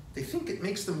 They think it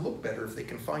makes them look better if they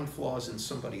can find flaws in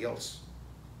somebody else.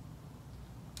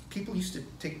 People used to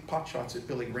take pot shots at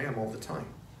Billy Graham all the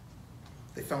time.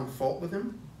 They found fault with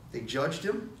him. They judged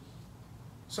him.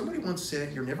 Somebody once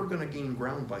said, "You're never going to gain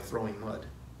ground by throwing mud."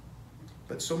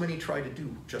 But so many try to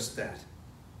do just that.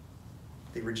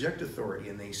 They reject authority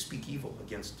and they speak evil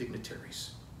against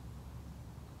dignitaries.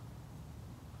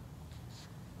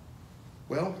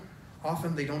 Well,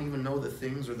 often they don't even know the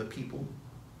things or the people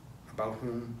about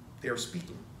whom they are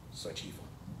speaking such evil.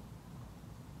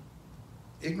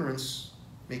 Ignorance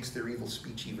makes their evil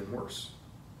speech even worse.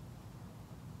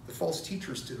 The false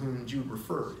teachers to whom Jude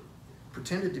referred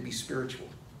pretended to be spiritual,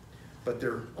 but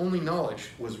their only knowledge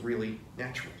was really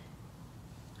natural.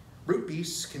 Brute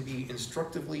beasts can be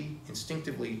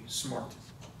instinctively smart,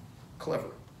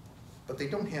 clever, but they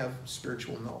don't have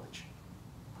spiritual knowledge.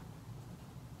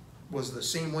 It was the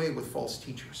same way with false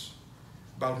teachers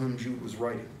about whom Jude was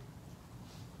writing.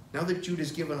 Now that Jude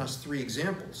has given us 3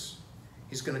 examples,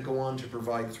 he's going to go on to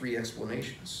provide 3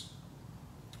 explanations.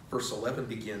 Verse 11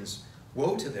 begins,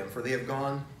 "Woe to them, for they have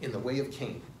gone in the way of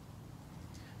Cain."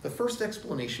 The first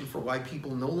explanation for why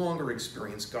people no longer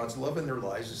experience God's love in their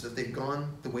lives is that they've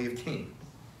gone the way of Cain.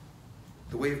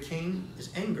 The way of Cain is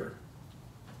anger.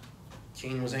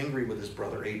 Cain was angry with his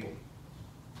brother Abel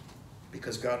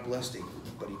because God blessed Abel,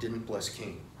 but he didn't bless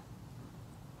Cain.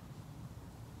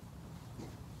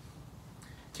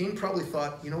 Cain probably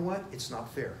thought, "You know what? It's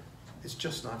not fair. It's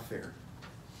just not fair."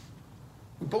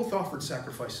 We both offered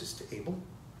sacrifices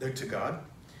to God.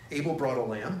 Abel brought a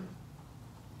lamb,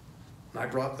 and I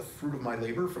brought the fruit of my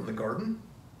labor from the garden.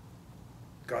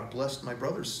 God blessed my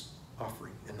brother's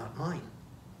offering and not mine.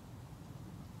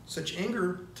 Such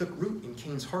anger took root in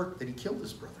Cain's heart that he killed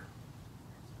his brother.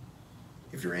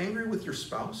 If you're angry with your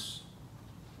spouse,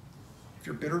 if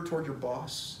you're bitter toward your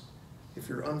boss, if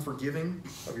you're unforgiving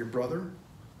of your brother,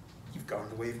 you've gone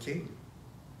the way of Cain.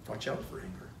 Watch out for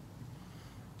anger.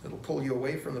 It'll pull you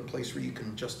away from the place where you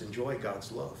can just enjoy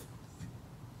God's love.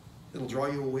 It'll draw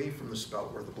you away from the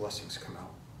spout where the blessings come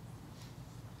out.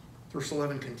 Verse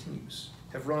 11 continues,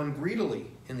 have run greedily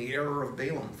in the error of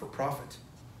Balaam for profit.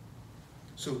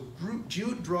 So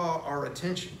Jude draw our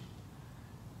attention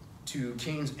to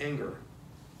Cain's anger,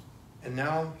 and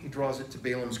now he draws it to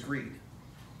Balaam's greed.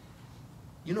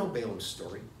 You know Balaam's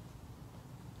story.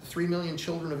 The 3 million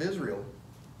children of Israel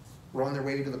were on their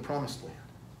way to the promised land.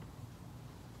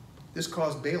 This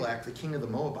caused Balak, the king of the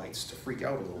Moabites, to freak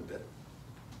out a little bit.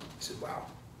 He said, wow,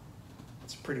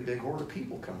 that's a pretty big horde of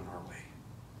people coming our way.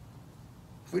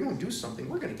 If we don't do something,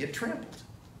 we're going to get trampled.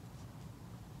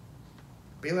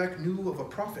 Balak knew of a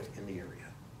prophet in the area,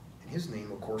 and his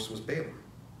name, of course, was Balaam.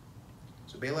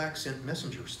 So Balak sent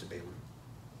messengers to Balaam,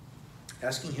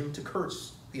 asking him to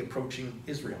curse the approaching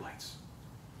Israelites.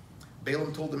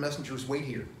 Balaam told the messengers, wait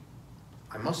here.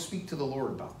 I must speak to the Lord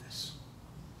about this.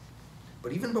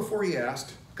 But even before he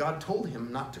asked, God told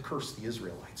him not to curse the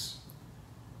Israelites.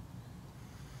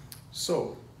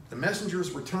 So the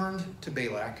messengers returned to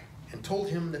Balak and told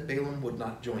him that Balaam would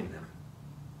not join them.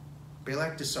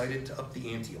 Balak decided to up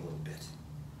the ante a little bit.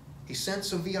 He sent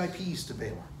some VIPs to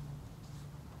Balaam.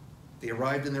 They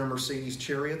arrived in their Mercedes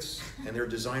chariots and their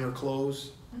designer clothes.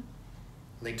 And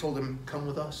they told him, come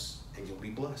with us and you'll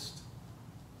be blessed.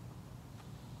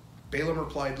 Balaam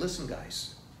replied, listen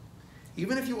guys,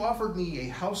 even if you offered me a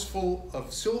house full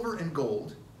of silver and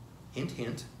gold, hint,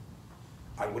 hint,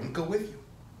 I wouldn't go with you.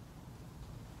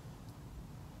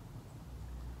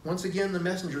 Once again, the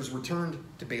messengers returned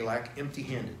to Balak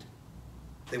empty-handed.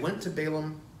 They went to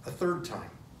Balaam a third time,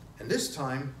 and this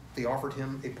time they offered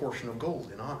him a portion of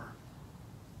gold in honor.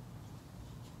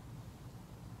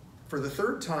 For the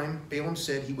third time, Balaam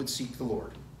said he would seek the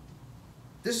Lord.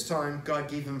 This time, God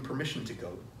gave him permission to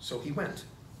go, so he went.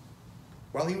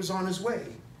 While he was on his way,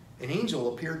 an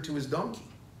angel appeared to his donkey.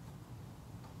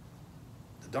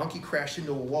 The donkey crashed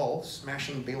into a wall,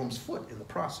 smashing Balaam's foot in the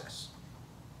process.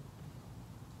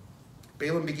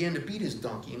 Balaam began to beat his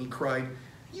donkey, and he cried,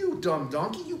 you dumb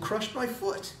donkey, you crushed my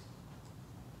foot.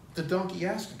 The donkey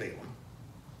asked Balaam,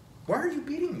 why are you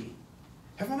beating me?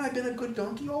 Haven't I been a good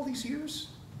donkey all these years?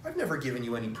 I've never given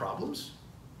you any problems.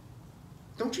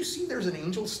 Don't you see there's an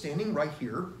angel standing right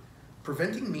here,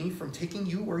 preventing me from taking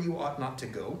you where you ought not to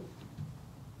go?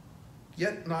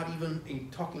 Yet not even a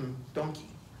talking donkey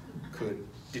could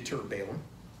deter Balaam.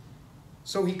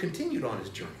 So he continued on his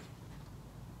journey.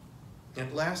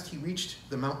 At last he reached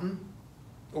the mountain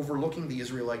overlooking the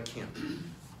Israelite camp.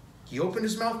 He opened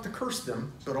his mouth to curse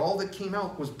them, but all that came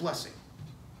out was blessing.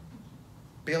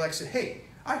 Balak said, hey,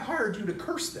 I hired you to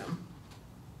curse them,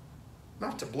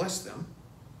 not to bless them.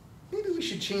 Maybe we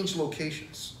should change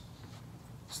locations.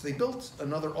 So they built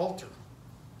another altar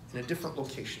in a different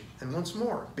location. And once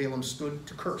more, Balaam stood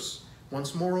to curse.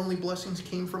 Once more, only blessings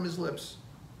came from his lips.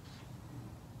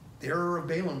 The error of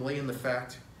Balaam lay in the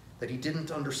fact that he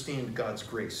didn't understand God's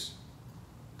grace.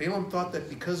 Balaam thought that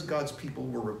because God's people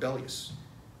were rebellious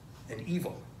and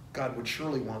evil, God would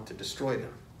surely want to destroy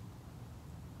them.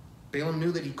 Balaam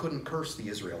knew that he couldn't curse the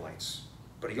Israelites,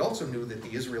 but he also knew that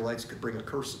the Israelites could bring a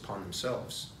curse upon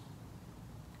themselves.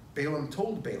 Balaam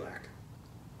told Balak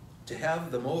to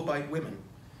have the Moabite women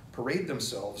parade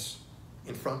themselves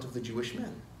in front of the Jewish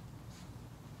men.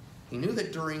 He knew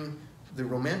that during the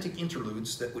romantic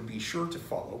interludes that would be sure to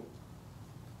follow,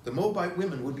 the Moabite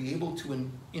women would be able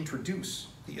to introduce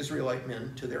the Israelite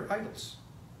men to their idols.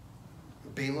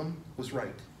 Balaam was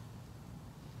right.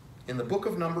 In the book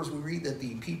of Numbers, we read that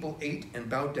the people ate and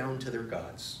bowed down to their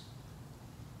gods.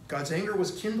 God's anger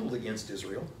was kindled against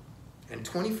Israel, and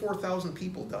 24,000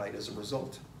 people died as a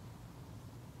result.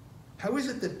 How is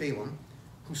it that Balaam,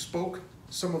 who spoke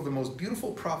some of the most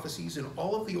beautiful prophecies in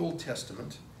all of the Old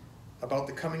Testament about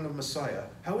the coming of Messiah,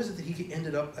 how is it that he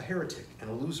ended up a heretic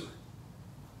and a loser?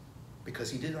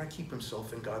 Because he did not keep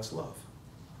himself in God's love.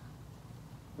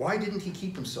 Why didn't he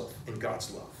keep himself in God's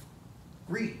love?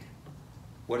 Greed.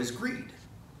 What is greed?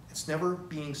 It's never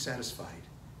being satisfied,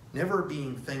 never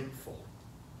being thankful,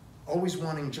 always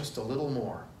wanting just a little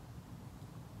more.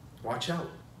 Watch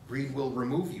out. Greed will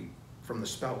remove you from the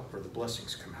spout where the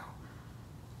blessings come out.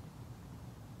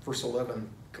 Verse 11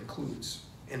 concludes,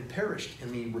 and perished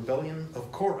in the rebellion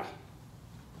of Korah.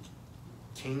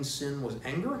 Cain's sin was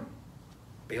anger.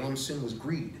 Balaam's sin was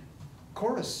greed.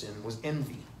 Korah's sin was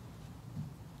envy.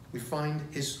 We find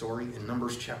his story in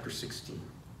Numbers chapter 16.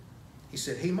 He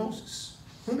said, hey, Moses,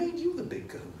 who made you the big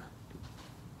kahuna?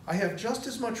 I have just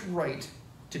as much right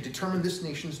to determine this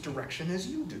nation's direction as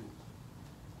you do.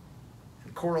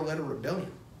 And Korah led a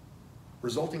rebellion,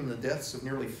 resulting in the deaths of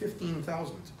nearly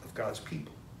 15,000 of God's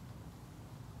people.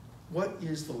 What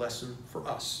is the lesson for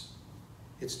us?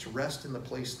 It's to rest in the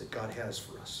place that God has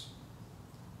for us.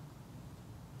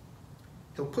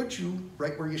 He'll put you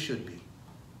right where you should be.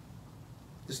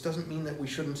 This doesn't mean that we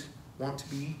shouldn't want to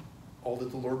be all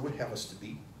that the Lord would have us to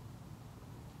be.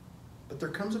 But there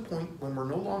comes a point when we're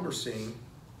no longer saying,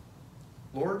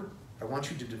 Lord, I want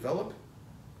you to develop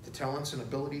the talents and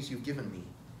abilities you've given me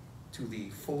to the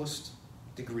fullest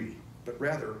degree. But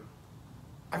rather,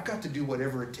 I've got to do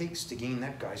whatever it takes to gain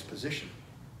that guy's position.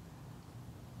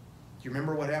 Do you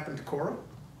remember what happened to Korah?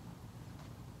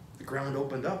 The ground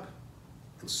opened up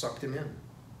and sucked him in.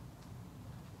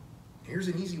 Here's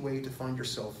an easy way to find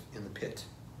yourself in the pit.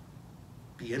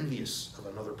 Be envious of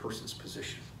another person's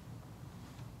position.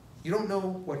 You don't know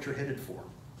what you're headed for.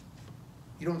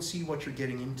 You don't see what you're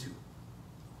getting into.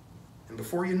 And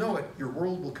before you know it, your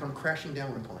world will come crashing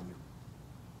down upon you.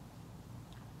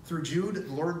 Through Jude,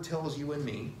 the Lord tells you and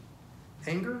me,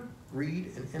 anger,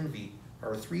 greed, and envy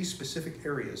are 3 specific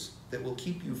areas that will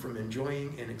keep you from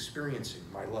enjoying and experiencing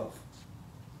my love.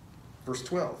 Verse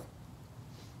 12,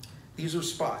 these are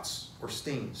spots or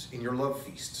stains in your love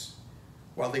feasts.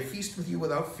 While they feast with you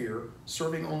without fear,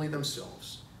 serving only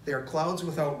themselves, they are clouds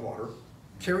without water,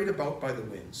 carried about by the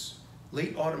winds,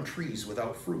 late autumn trees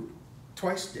without fruit,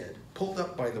 twice dead, pulled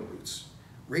up by the roots,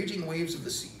 raging waves of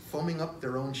the sea, foaming up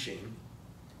their own shame,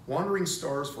 wandering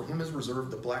stars for whom is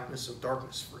reserved the blackness of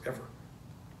darkness forever.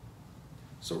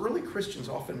 So early Christians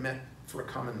often met for a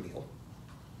common meal.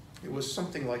 It was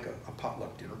something like a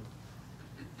potluck dinner.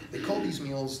 They called these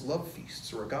meals love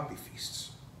feasts or agape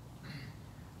feasts.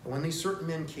 And when these certain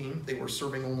men came, they were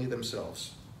serving only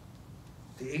themselves.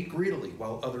 They ate greedily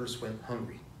while others went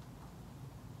hungry.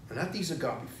 And at these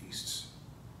agape feasts,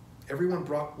 everyone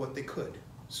brought what they could.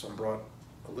 Some brought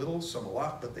a little, some a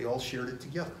lot, but they all shared it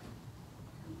together.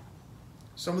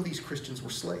 Some of these Christians were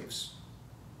slaves,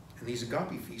 and these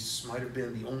agape feasts might have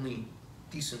been the only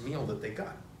decent meal that they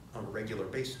got on a regular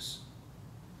basis.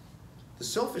 The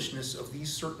selfishness of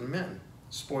these certain men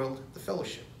spoiled the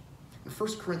fellowship. And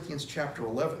 1 Corinthians chapter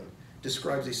 11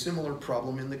 describes a similar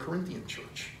problem in the Corinthian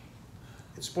church.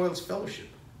 It spoils fellowship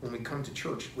when we come to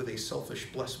church with a selfish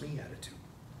bless me attitude.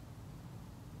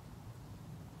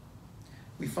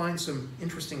 We find some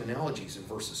interesting analogies in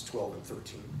verses 12 and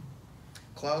 13.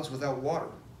 Clouds without water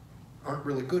aren't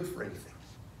really good for anything.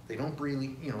 They don't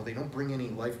really, they don't bring any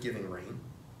life-giving rain,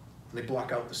 and they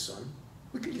block out the sun.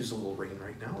 We could use a little rain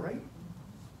right now, right?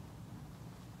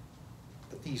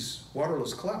 But these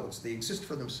waterless clouds, they exist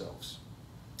for themselves.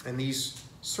 And these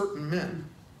certain men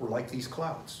were like these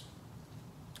clouds.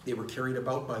 They were carried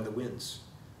about by the winds,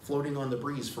 floating on the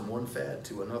breeze from one fad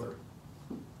to another.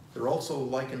 They're also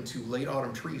likened to late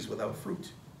autumn trees without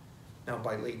fruit. Now,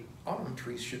 by late autumn,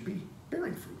 trees should be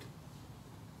bearing fruit.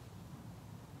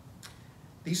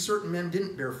 These certain men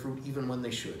didn't bear fruit even when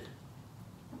they should.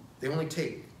 They only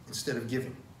take instead of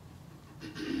giving.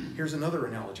 Here's another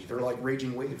analogy. They're like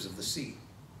raging waves of the sea.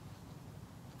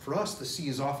 For us, the sea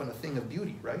is often a thing of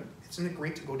beauty, right? Isn't it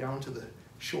great to go down to the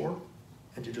shore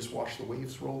and to just watch the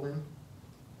waves roll in?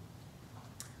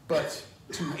 But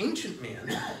to ancient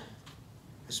man,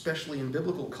 especially in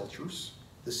biblical cultures,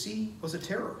 the sea was a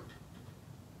terror.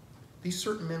 These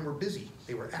certain men were busy.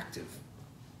 They were active,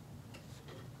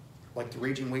 like the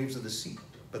raging waves of the sea,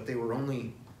 but they were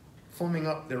only foaming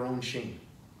up their own shame.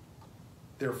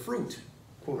 Their fruit,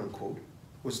 quote unquote,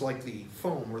 was like the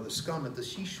foam or the scum at the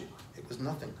seashore. It was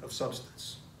nothing of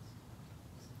substance.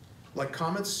 Like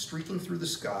comets streaking through the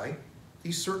sky,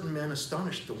 these certain men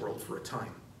astonished the world for a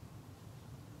time.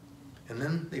 And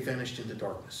then they vanished into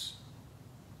darkness.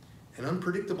 An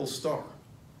unpredictable star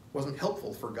wasn't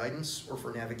helpful for guidance or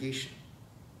for navigation.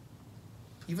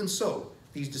 Even so,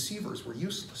 these deceivers were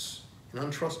useless and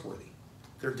untrustworthy.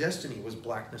 Their destiny was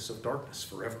blackness of darkness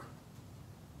forever.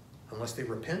 Unless they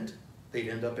repent, they'd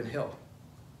end up in hell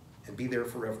and be there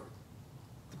forever.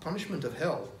 The punishment of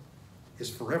hell is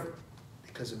forever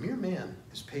because a mere man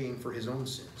is paying for his own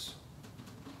sins,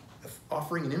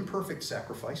 offering an imperfect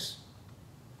sacrifice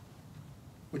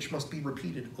which must be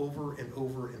repeated over and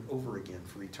over and over again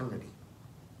for eternity.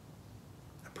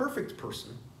 A perfect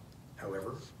person,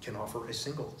 however, can offer a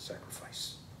single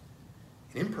sacrifice.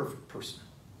 An imperfect person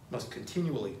must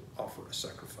continually offer a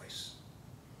sacrifice.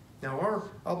 Now, our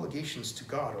obligations to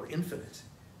God are infinite.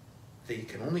 They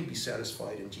can only be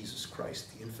satisfied in Jesus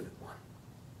Christ, the infinite one.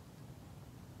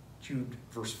 Jude,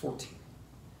 verse 14.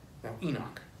 Now,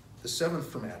 Enoch, the seventh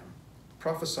from Adam,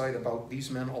 prophesied about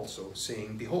these men also,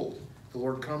 saying, Behold, the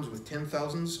Lord comes with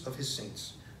 10,000s of his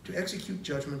saints, to execute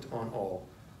judgment on all,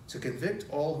 to convict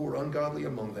all who are ungodly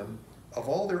among them, of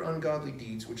all their ungodly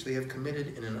deeds which they have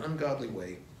committed in an ungodly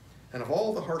way, and of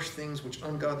all the harsh things which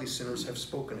ungodly sinners have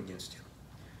spoken against him.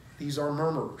 These are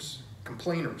murmurers,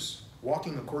 complainers,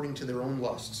 walking according to their own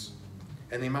lusts,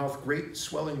 and they mouth great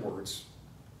swelling words,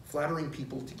 flattering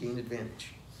people to gain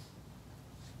advantage.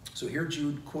 So here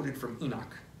Jude quoted from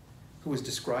Enoch, who was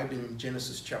described in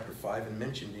Genesis chapter 5 and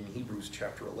mentioned in Hebrews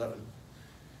chapter 11.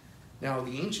 Now,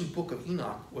 the ancient book of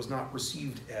Enoch was not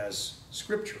received as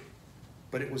scripture,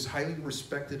 but it was highly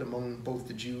respected among both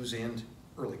the Jews and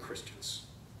early Christians.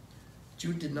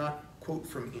 Jude did not quote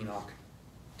from Enoch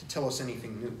to tell us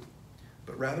anything new,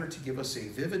 but rather to give us a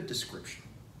vivid description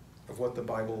of what the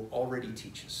Bible already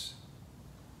teaches.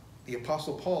 The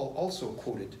Apostle Paul also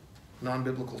quoted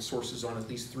non-biblical sources on at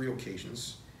least 3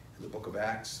 occasions in the book of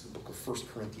Acts, the book of 1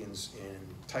 Corinthians, and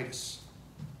Titus.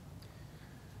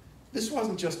 This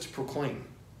wasn't just to proclaim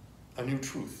a new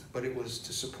truth, but it was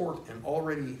to support an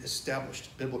already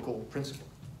established biblical principle.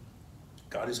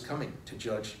 God is coming to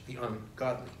judge the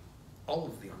ungodly, all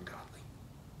of the ungodly.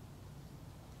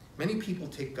 Many people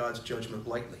take God's judgment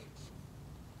lightly,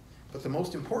 but the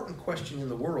most important question in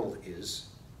the world is,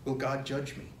 will God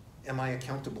judge me? Am I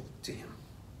accountable to him?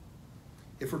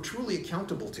 If we're truly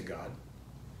accountable to God,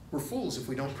 we're fools if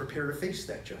we don't prepare to face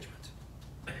that judgment.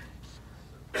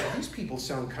 Now, these people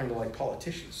sound kind of like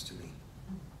politicians to me,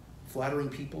 flattering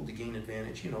people to gain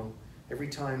advantage. You know, every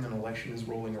time an election is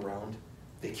rolling around,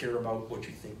 they care about what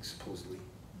you think, supposedly.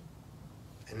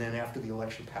 And then after the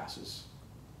election passes,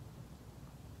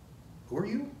 who are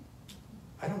you?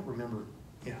 I don't remember.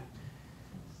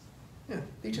 Yeah,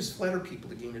 they just flatter people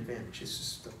to gain advantage. It's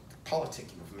just the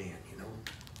politicking of man, you know.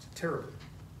 It's terrible.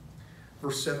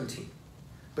 Verse 17,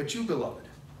 but you, beloved,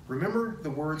 remember the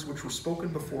words which were spoken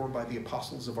before by the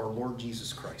apostles of our Lord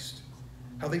Jesus Christ,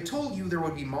 how they told you there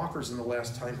would be mockers in the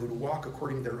last time who would walk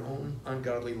according to their own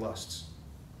ungodly lusts.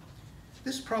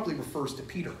 This probably refers to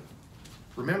Peter.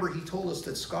 Remember, he told us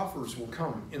that scoffers will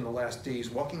come in the last days,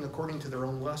 walking according to their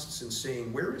own lusts and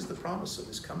saying, where is the promise of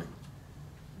his coming?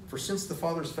 For since the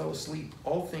fathers fell asleep,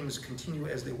 all things continue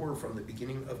as they were from the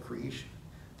beginning of creation.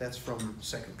 That's from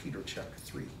 2 Peter chapter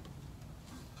 3.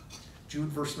 Jude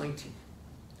verse 19.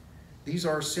 These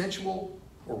are sensual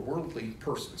or worldly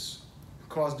persons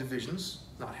who cause divisions,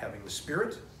 not having the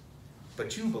Spirit.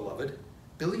 But you, beloved,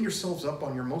 building yourselves up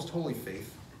on your most holy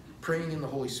faith, praying in the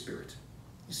Holy Spirit.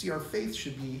 You see, our faith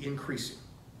should be increasing.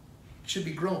 It should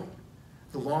be growing.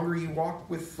 The longer you walk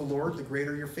with the Lord, the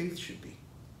greater your faith should be.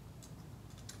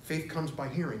 Faith comes by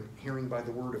hearing, hearing by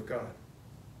the Word of God.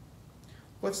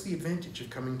 What's the advantage of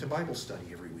coming to Bible study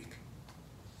every week?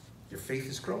 Your faith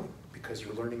is growing because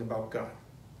you're learning about God.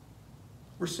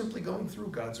 We're simply going through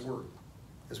God's Word.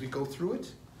 As we go through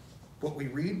it, what we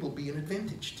read will be an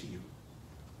advantage to you.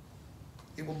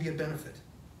 It will be a benefit.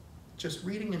 Just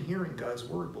reading and hearing God's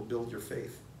Word will build your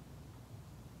faith.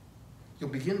 You'll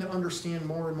begin to understand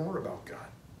more and more about God.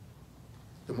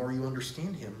 The more you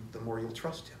understand him, the more you'll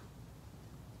trust him.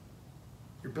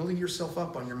 You're building yourself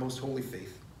up on your most holy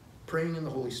faith, praying in the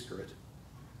Holy Spirit,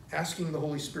 asking the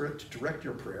Holy Spirit to direct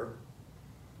your prayer,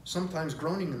 sometimes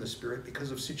groaning in the Spirit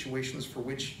because of situations for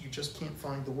which you just can't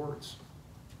find the words.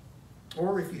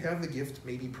 Or if you have the gift,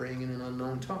 maybe praying in an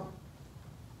unknown tongue.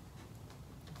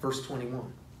 Verse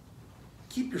 21.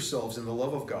 Keep yourselves in the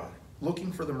love of God,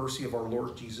 looking for the mercy of our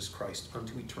Lord Jesus Christ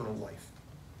unto eternal life.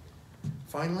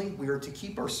 Finally, we are to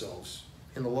keep ourselves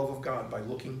in the love of God by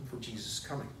looking for Jesus'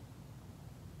 coming.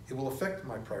 It will affect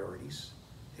my priorities.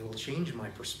 It will change my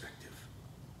perspective.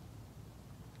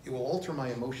 It will alter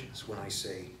my emotions when I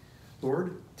say,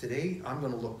 Lord, today I'm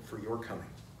going to look for your coming.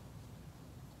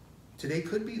 Today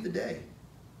could be the day.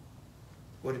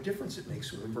 What a difference it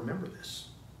makes when we remember this.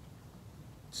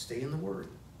 Stay in the Word.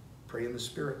 Pray in the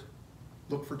Spirit.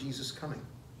 Look for Jesus coming.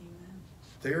 Amen.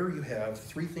 There you have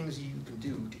 3 things you can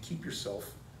do to keep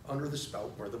yourself under the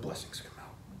spout where the blessings come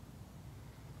out.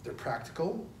 They're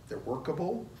practical, they're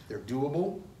workable, they're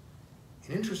doable,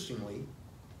 and interestingly,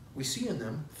 we see in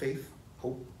them faith,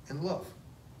 hope, and love.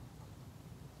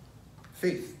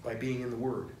 Faith by being in the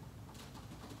Word.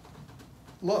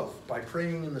 Love by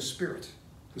praying in the Spirit,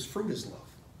 whose fruit is love.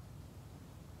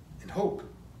 And hope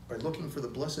by looking for the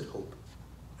blessed hope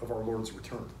of our Lord's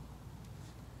return.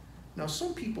 Now,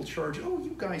 some people charge, oh,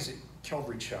 you guys at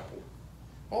Calvary Chapel,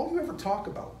 all you ever talk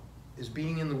about is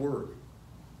being in the Word,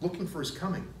 looking for his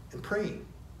coming, and praying.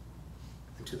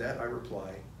 And to that I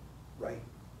reply, right.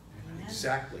 Amen.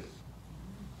 Exactly.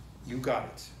 You got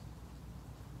it.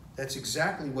 That's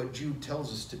exactly what Jude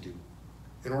tells us to do.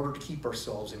 in order to keep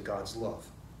ourselves in God's love.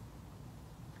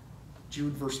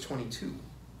 Jude verse 22,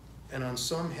 and on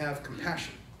some have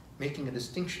compassion, making a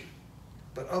distinction,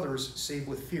 but others save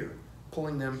with fear,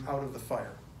 pulling them out of the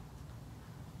fire.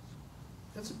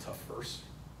 That's a tough verse.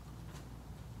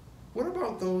 What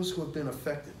about those who have been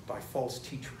affected by false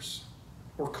teachers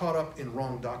or caught up in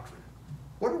wrong doctrine?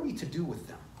 What are we to do with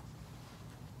them?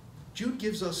 Jude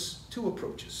gives us two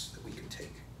approaches that we can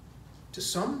take. To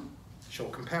some, show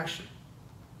compassion.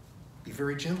 Be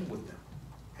very gentle with them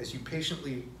as you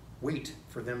patiently wait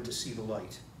for them to see the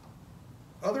light.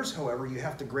 Others, however, you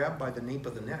have to grab by the nape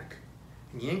of the neck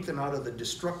and yank them out of the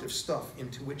destructive stuff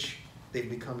into which they've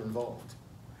become involved.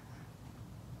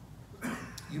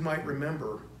 You might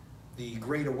remember the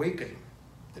Great Awakening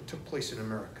that took place in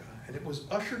America, and it was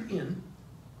ushered in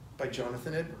by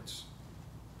Jonathan Edwards,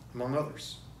 among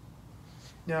others.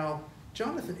 Now,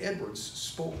 Jonathan Edwards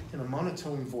spoke in a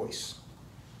monotone voice.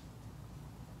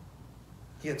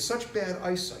 He had such bad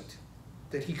eyesight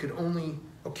that he could only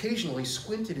occasionally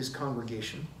squint at his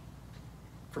congregation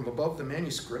from above the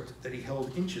manuscript that he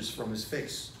held inches from his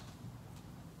face.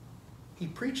 He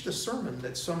preached a sermon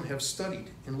that some have studied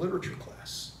in literature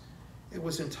class. It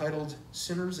was entitled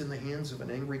 "Sinners in the Hands of an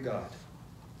Angry God,"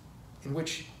 in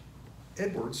which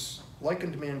Edwards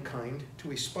likened mankind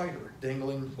to a spider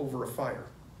dangling over a fire,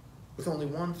 with only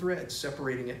one thread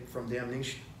separating it from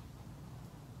damnation.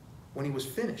 When he was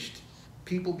finished,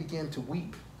 people began to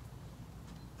weep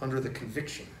under the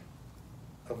conviction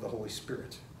of the Holy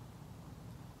Spirit.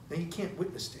 Now, you can't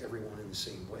witness to everyone in the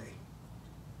same way.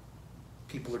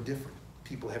 People are different.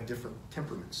 People have different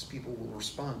temperaments. People will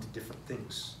respond to different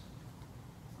things.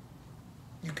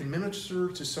 You can minister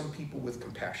to some people with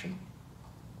compassion,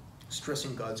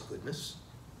 stressing God's goodness.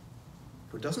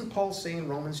 For doesn't Paul say in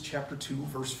Romans chapter 2,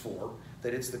 verse 4,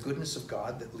 that it's the goodness of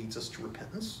God that leads us to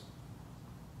repentance?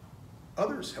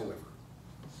 Others, however,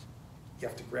 you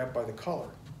have to grab by the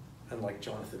collar, and like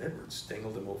Jonathan Edwards,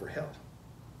 dangle them over hell.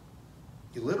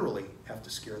 You literally have to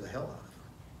scare the hell out of them.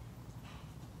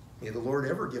 May the Lord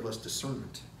ever give us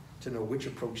discernment to know which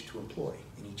approach to employ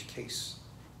in each case.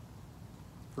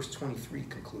 Verse 23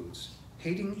 concludes,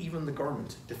 hating even the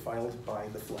garment defiled by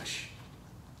the flesh.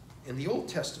 In the Old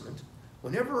Testament,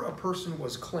 whenever a person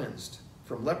was cleansed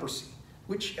from leprosy,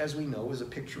 which, as we know, is a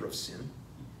picture of sin,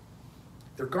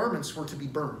 their garments were to be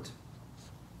burned,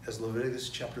 as Leviticus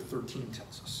chapter 13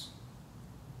 tells us.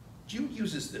 Jude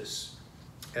uses this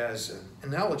as an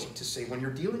analogy to say, when you're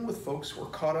dealing with folks who are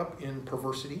caught up in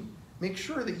perversity, make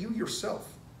sure that you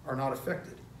yourself are not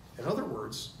affected. In other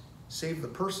words, save the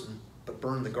person, but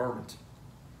burn the garment.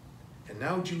 And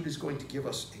now Jude is going to give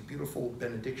us a beautiful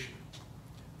benediction.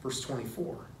 Verse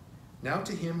 24, now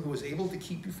to him who is able to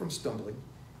keep you from stumbling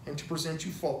and to present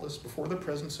you faultless before the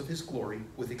presence of his glory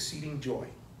with exceeding joy.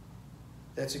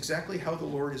 That's exactly how the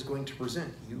Lord is going to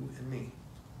present you and me.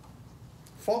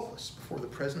 Faultless before the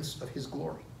presence of his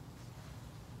glory.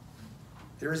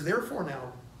 There is therefore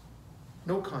now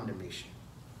no condemnation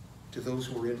to those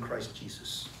who are in Christ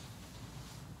Jesus.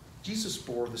 Jesus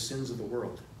bore the sins of the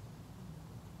world.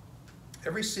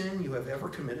 Every sin you have ever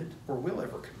committed or will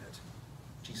ever commit,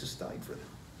 Jesus died for them.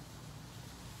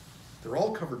 They're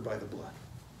all covered by the blood.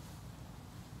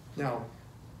 Now,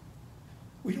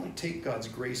 we don't take God's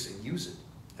grace and use it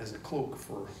as a cloak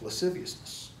for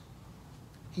lasciviousness.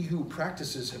 He who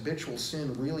practices habitual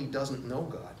sin really doesn't know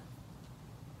God.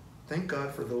 Thank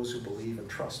God for those who believe and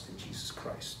trust in Jesus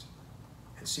Christ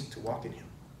and seek to walk in him.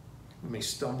 We may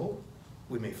stumble,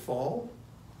 we may fall,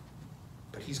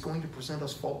 but he's going to present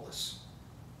us faultless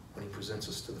when he presents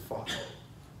us to the Father.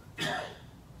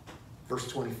 Verse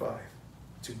 25,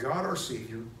 to God our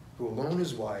Savior, who alone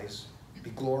is wise, be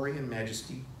glory and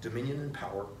majesty, dominion and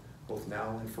power, both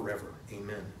now and forever.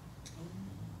 Amen.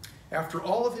 After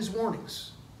all of his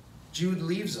warnings, Jude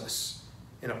leaves us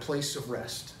in a place of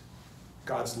rest.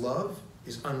 God's love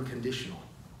is unconditional.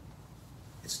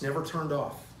 It's never turned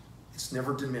off. It's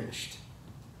never diminished.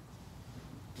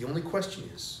 The only question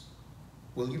is,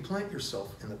 will you plant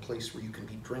yourself in the place where you can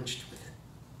be drenched with it?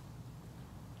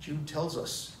 Jude tells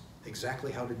us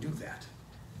exactly how to do that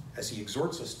as he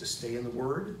exhorts us to stay in the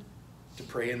Word, to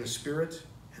pray in the Spirit,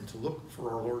 and to look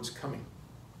for our Lord's coming.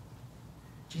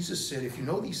 Jesus said, if you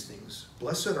know these things,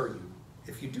 blessed are you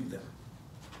if you do them.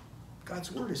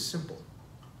 God's Word is simple.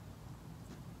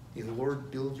 May the Lord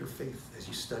build your faith as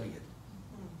you study it.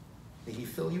 May he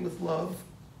fill you with love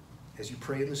as you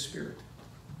pray in the Spirit.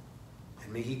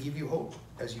 And may he give you hope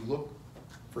as you look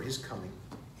for his coming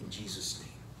in Jesus'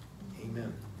 name.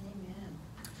 Amen. Amen.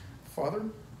 Father,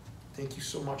 thank you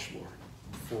so much, Lord,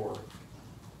 for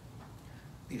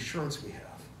the assurance we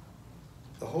have,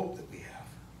 the hope that we have,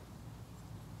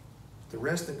 The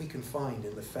rest that we can find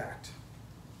in the fact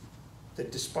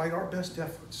that despite our best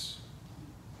efforts,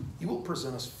 you will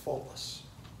present us faultless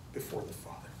before the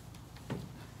Father.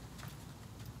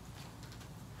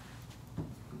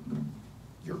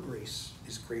 Your grace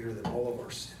is greater than all of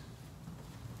our sin.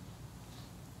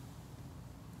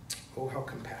 Oh, how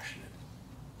compassionate,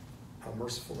 how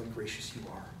merciful and gracious you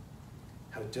are,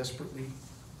 how desperately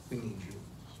we need you,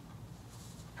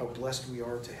 how blessed we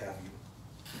are to have you.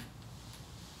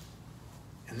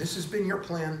 And this has been your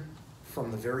plan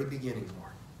from the very beginning,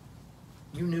 Lord.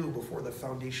 You knew before the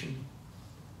foundation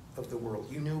of the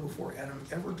world, you knew before Adam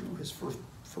ever drew his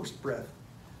first breath,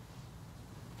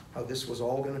 how this was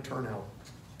all going to turn out.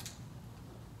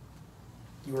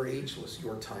 You are ageless, you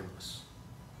are timeless,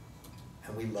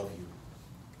 and we love you.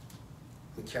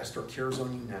 We cast our cares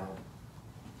on you now,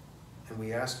 and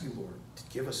we ask you, Lord, to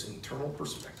give us an eternal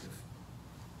perspective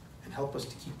and help us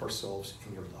to keep ourselves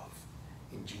in your love.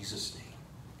 In Jesus' name,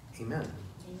 amen.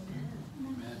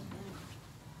 Amen.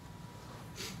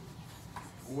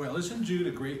 Well, isn't Jude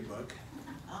a great book?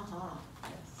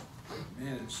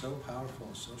 Man, it's so powerful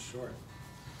and so short.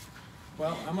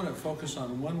 Well, I'm going to focus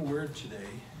on one word today.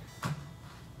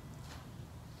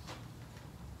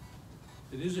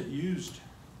 It isn't used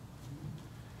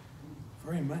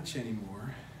very much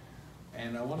anymore,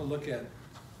 and I want to look at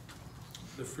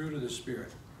the fruit of the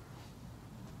Spirit.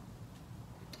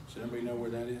 Does anybody know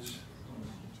where that is?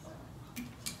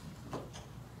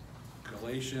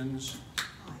 Galatians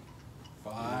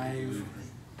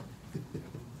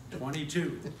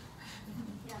 5:22.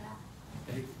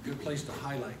 Okay, good place to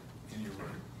highlight in your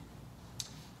word.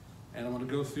 And I want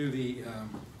to go through the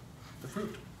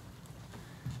fruit.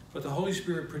 But the Holy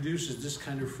Spirit produces this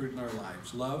kind of fruit in our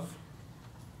lives: love,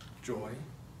 joy,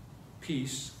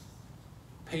 peace,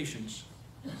 patience,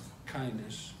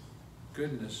 kindness,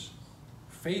 goodness,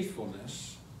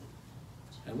 faithfulness.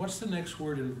 And what's the next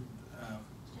word in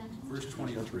verse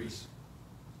 23?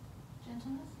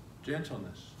 Gentleness.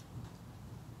 Gentleness.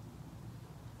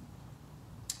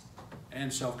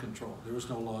 And self-control. There is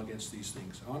no law against these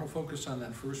things. I want to focus on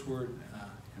that first word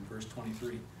in verse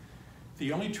 23.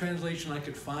 The only translation I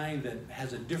could find that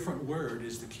has a different word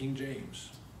is the King James.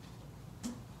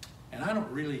 And I don't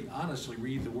really honestly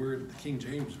read the word the King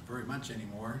James very much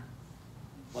anymore.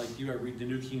 Like you, I read the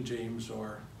New King James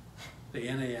or the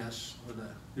NAS or the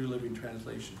New Living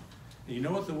Translation. And you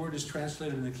know what the word is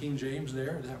translated in the King James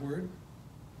there, that word?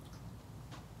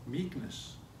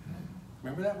 Meekness.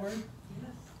 Remember that word?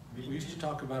 Yes. We used to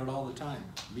talk about it all the time,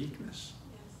 meekness.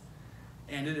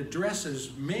 And it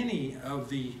addresses many of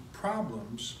the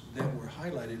problems that were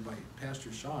highlighted by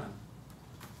Pastor Sean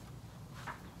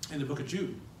in the book of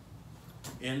Jude.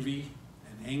 Envy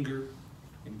and anger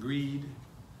and greed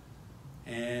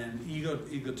and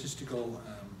egotistical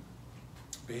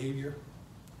behavior.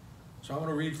 So I want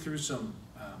to read through some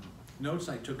notes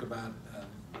I took about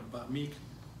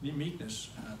meekness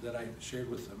that I shared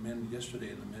with the men yesterday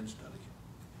in the men's study.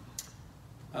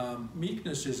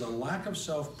 Meekness is a lack of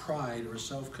self-pride or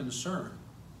self-concern.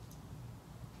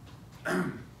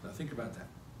 Now think about that.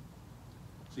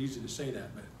 It's easy to say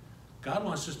that, but God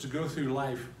wants us to go through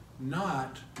life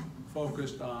not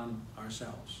focused on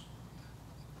ourselves.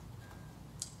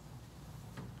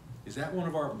 Is that one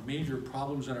of our major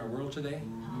problems in our world today?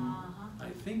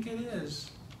 I think it is.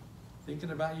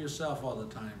 Thinking about yourself all the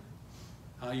time.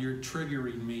 How you're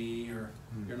triggering me, or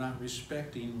you're not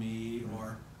respecting me,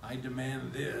 or I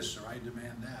demand this, or I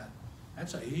demand that.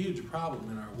 That's a huge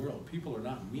problem in our world. People are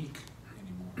not meek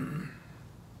anymore.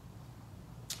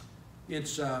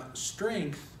 It's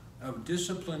strength of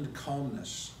disciplined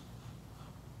calmness.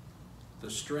 The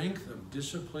strength of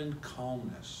disciplined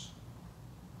calmness.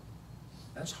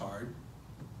 That's hard.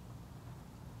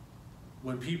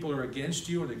 When people are against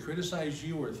you or they criticize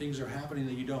you or things are happening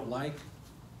that you don't like,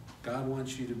 God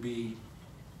wants you to be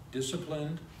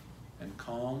disciplined and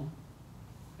calm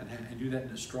and do that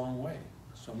in a strong way.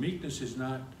 So meekness is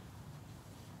not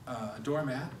a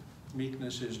doormat.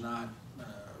 Meekness is not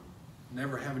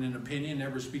never having an opinion,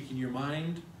 never speaking your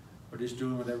mind, or just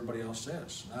doing what everybody else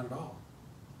says. Not at all.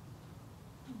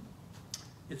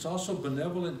 It's also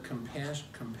benevolent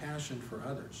compassion for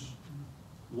others,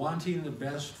 wanting the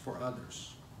best for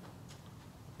others.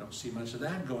 Don't see much of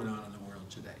that going on in the world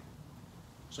today.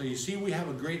 So you see, we have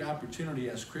a great opportunity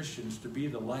as Christians to be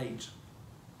the light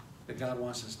that God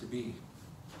wants us to be,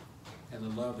 and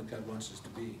the love that God wants us to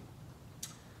be.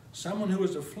 Someone who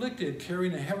is afflicted,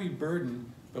 carrying a heavy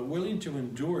burden, but willing to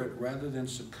endure it rather than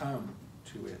succumb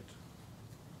to it.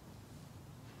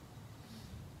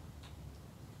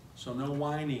 So no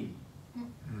whining,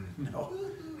 No.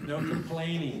 No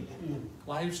complaining.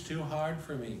 Life's too hard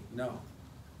for me. No.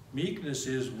 Meekness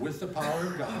is with the power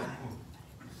of God,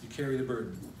 you carry the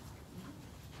burden.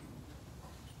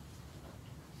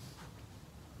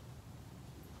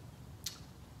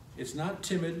 It's not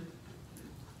timid.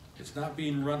 It's not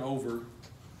being run over,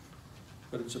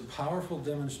 but it's a powerful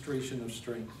demonstration of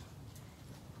strength.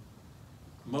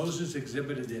 Moses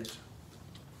exhibited it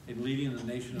in leading the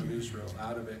nation of Israel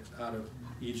out of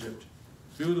Egypt,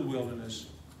 through the wilderness,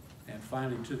 and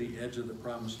finally to the edge of the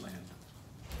promised land.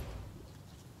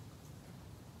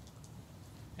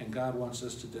 And God wants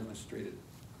us to demonstrate it.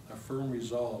 A firm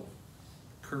resolve,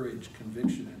 courage,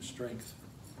 conviction, and strength.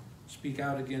 Speak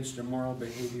out against immoral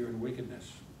behavior and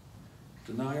wickedness.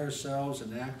 Deny ourselves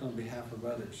and act on behalf of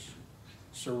others.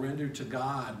 Surrender to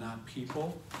God, not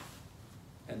people.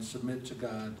 And submit to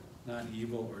God, not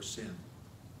evil or sin.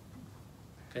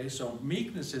 Okay, so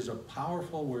meekness is a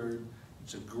powerful word.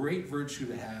 It's a great virtue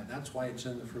to have. That's why it's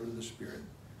in the fruit of the Spirit.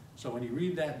 So when you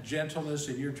read that gentleness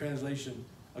in your translation,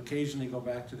 occasionally go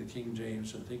back to the King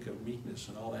James and think of meekness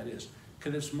and all that is.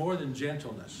 Because it's more than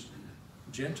gentleness.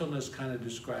 Gentleness kind of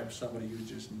describes somebody who's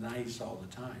just nice all the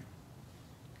time.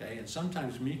 Okay, and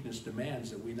sometimes meekness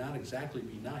demands that we not exactly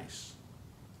be nice.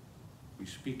 We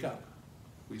speak up.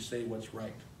 We say what's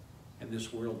right. And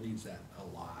this world needs that a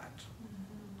lot.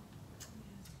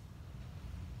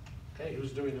 Okay,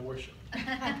 who's doing the worship?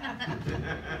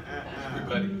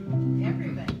 Everybody.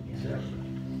 Everybody. Yeah.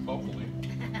 Hopefully.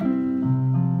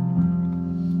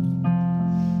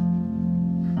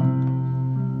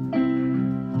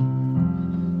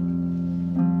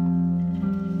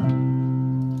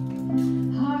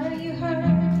 Are you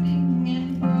hurting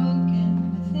and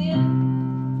broken within?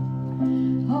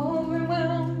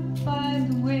 Overwhelmed by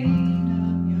the weight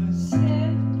of your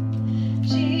sin?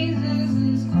 Jesus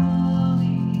is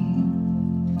calling.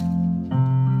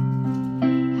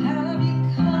 Have you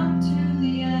come to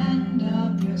the end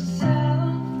of yourself?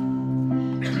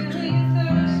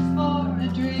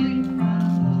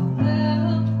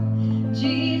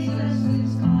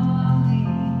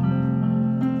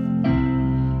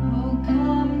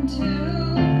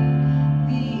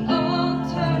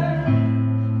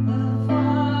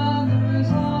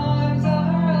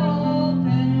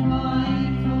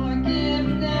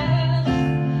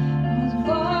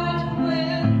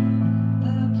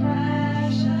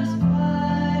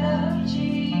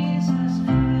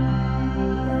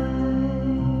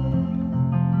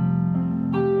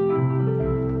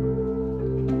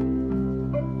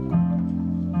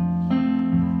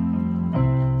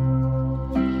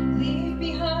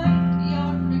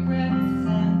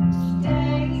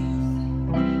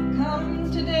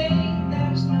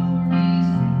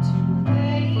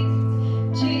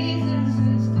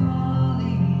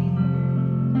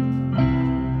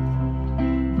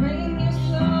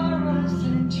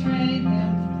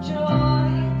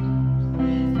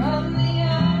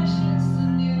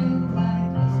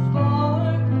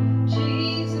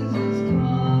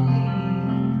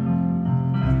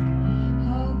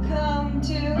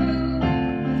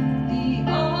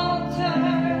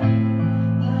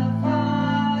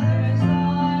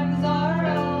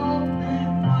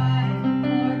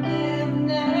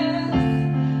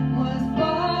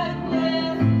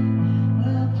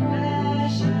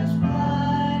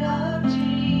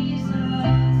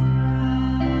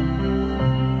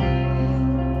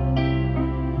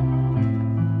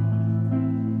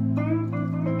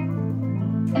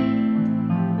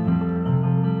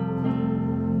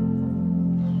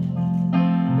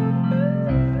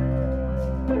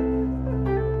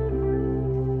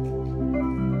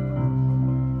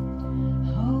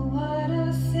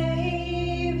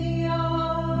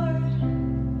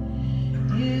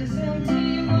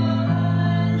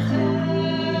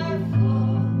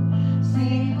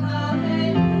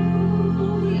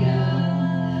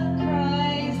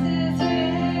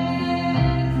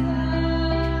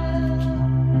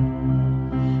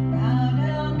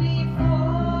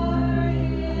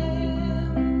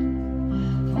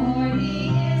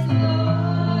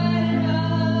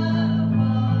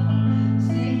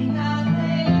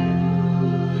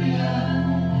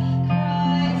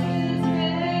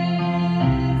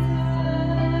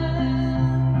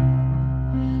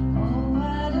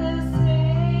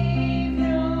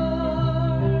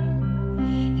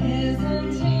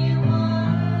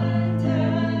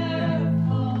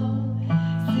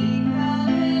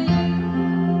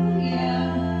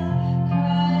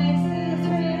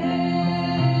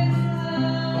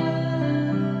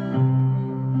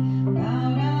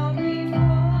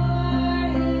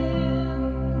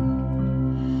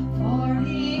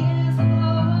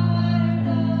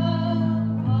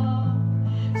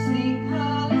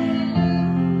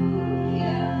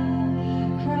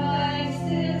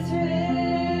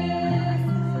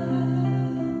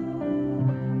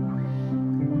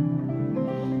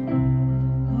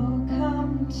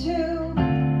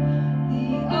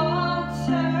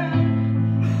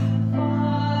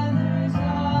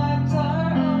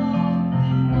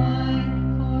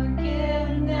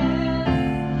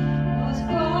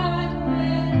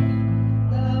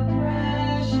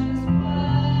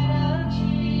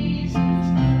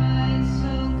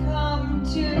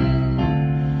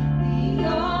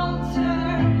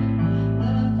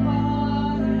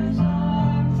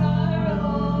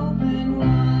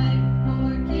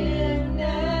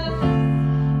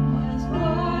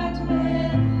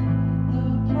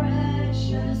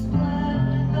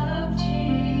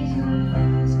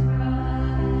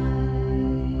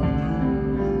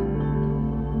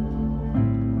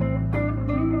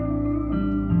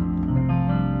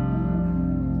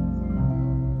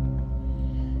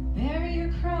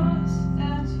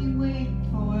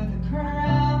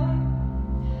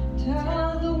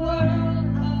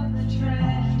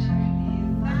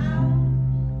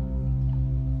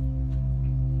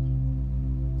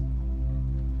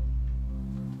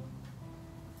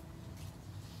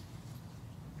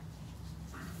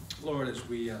 Lord, as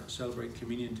we celebrate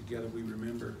communion together, we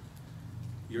remember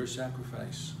your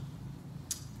sacrifice.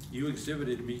 You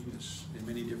exhibited meekness in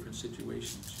many different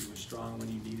situations. You were strong when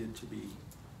you needed to be.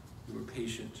 You were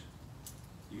patient.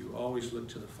 You always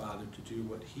looked to the Father to do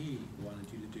what he wanted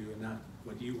you to do and not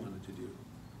what you wanted to do.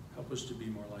 Help us to be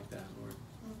more like that, Lord.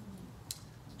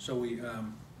 So we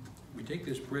take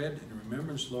this bread in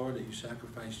remembrance, Lord, that you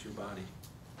sacrificed your body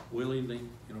willingly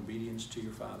in obedience to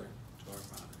your Father, to our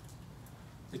Father.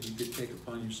 That you could take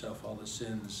upon yourself all the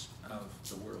sins of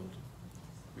the world.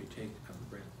 We take of the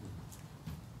bread.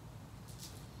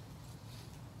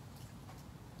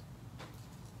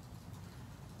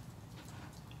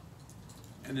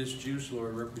 And this juice,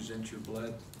 Lord, represents your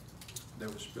blood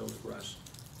that was spilled for us.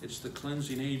 It's the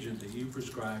cleansing agent that you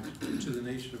prescribed to the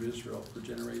nation of Israel for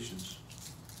generations.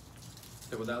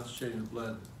 That without the shedding of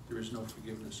blood, there is no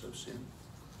forgiveness of sin.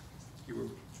 You were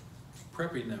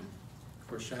prepping them,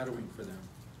 foreshadowing for them,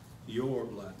 your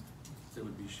blood that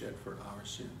would be shed for our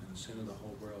sin and the sin of the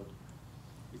whole world.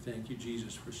 We thank you,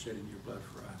 Jesus, for shedding your blood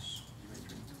for us. You may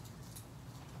drink.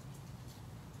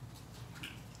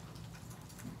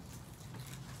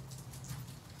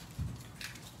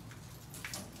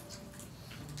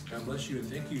 God bless you, and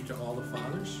thank you to all the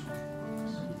fathers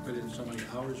who put in so many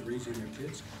hours raising their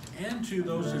kids, and to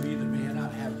those of you that may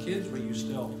not have kids, but you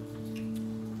still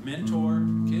mentor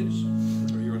kids,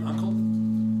 or you're an uncle,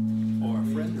 or a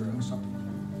friend, or something.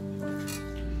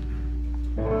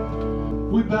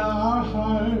 We bow our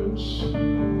hearts,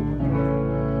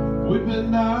 we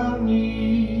bend our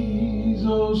knees,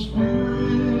 oh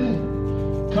Spirit,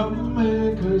 come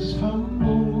make us humble.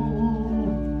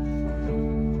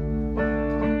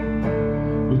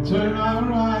 We turn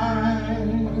our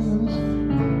eyes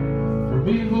from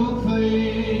evil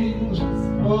things,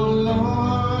 oh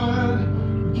Lord,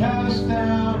 we cast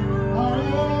down our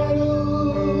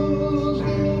idols,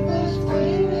 give us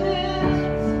clean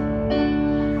hands,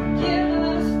 give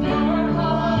us pure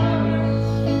hearts,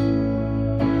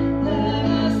 let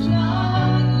us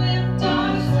not lift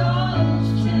our souls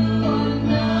to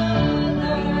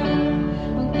another,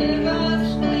 give us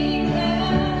clean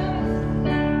hands,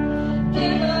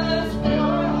 give us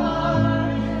pure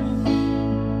hearts,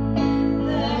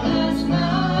 let us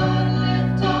not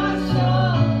lift our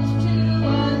souls to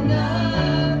another.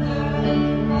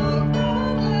 Oh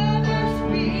God, let us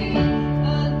be a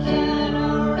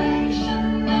generation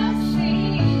that seeks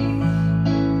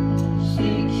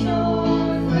your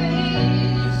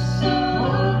face,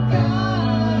 oh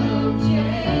God of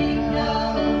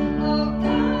Jacob. Oh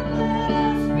God, let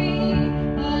us be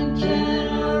a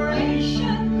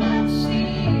generation that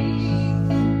seeks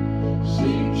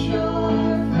your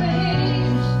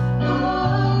face,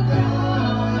 oh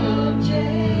God of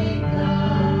Jacob.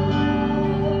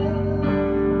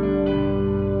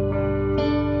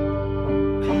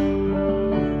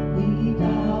 We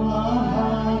bow our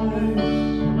hearts,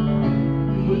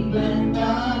 we bend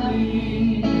our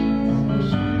knees, oh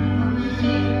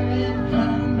Spirit,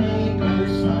 come make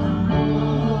us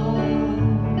humble.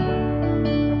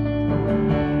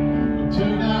 We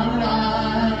turn our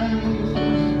eyes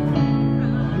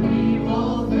from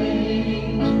evil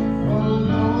things, oh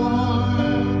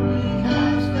Lord, we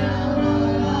cast down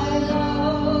our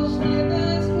idols, give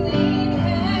us clean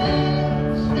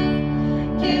hands,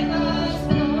 give us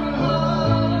pure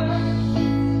hearts,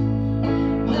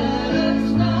 let us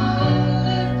not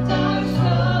lift our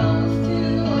souls to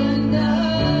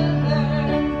another.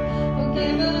 Oh,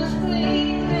 give us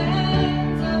clean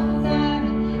hands, oh God,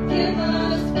 give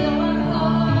us pure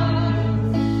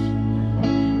hearts,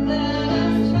 let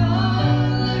us not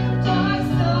lift our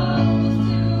souls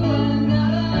to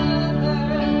another.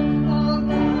 Oh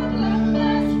God, let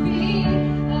us be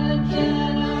a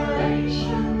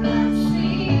generation that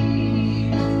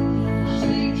seeks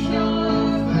your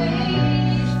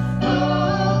face,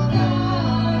 oh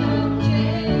God of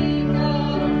Jacob.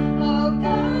 Oh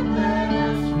God, let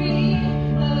us be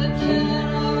a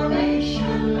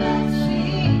generation that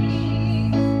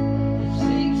seeks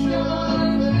your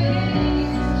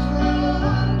face,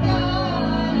 oh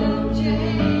God of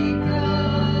Jacob.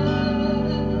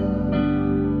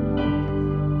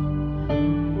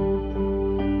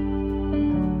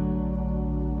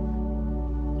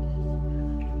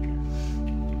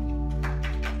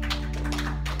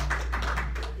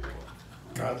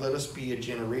 God, let us be a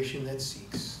generation that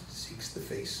seeks the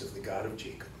face of the God of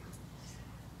Jacob.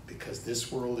 Because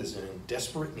this world is in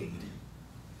desperate need,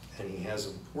 and he has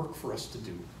a work for us to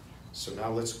do. So now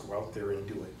let's go out there and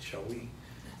do it, shall we?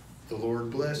 The Lord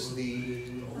bless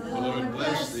thee, The Lord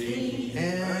bless thee.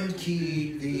 and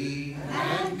keep thee.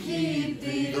 And keep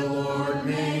thee. The Lord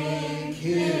make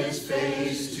his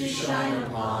face to shine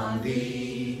upon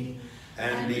thee,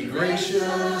 and be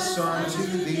gracious unto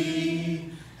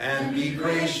thee, and be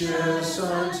gracious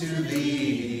unto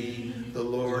thee. The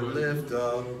Lord lift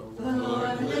up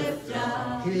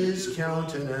his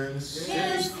countenance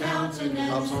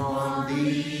upon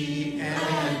thee,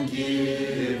 and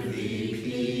give thee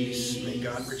peace. May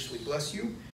God richly bless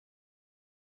you.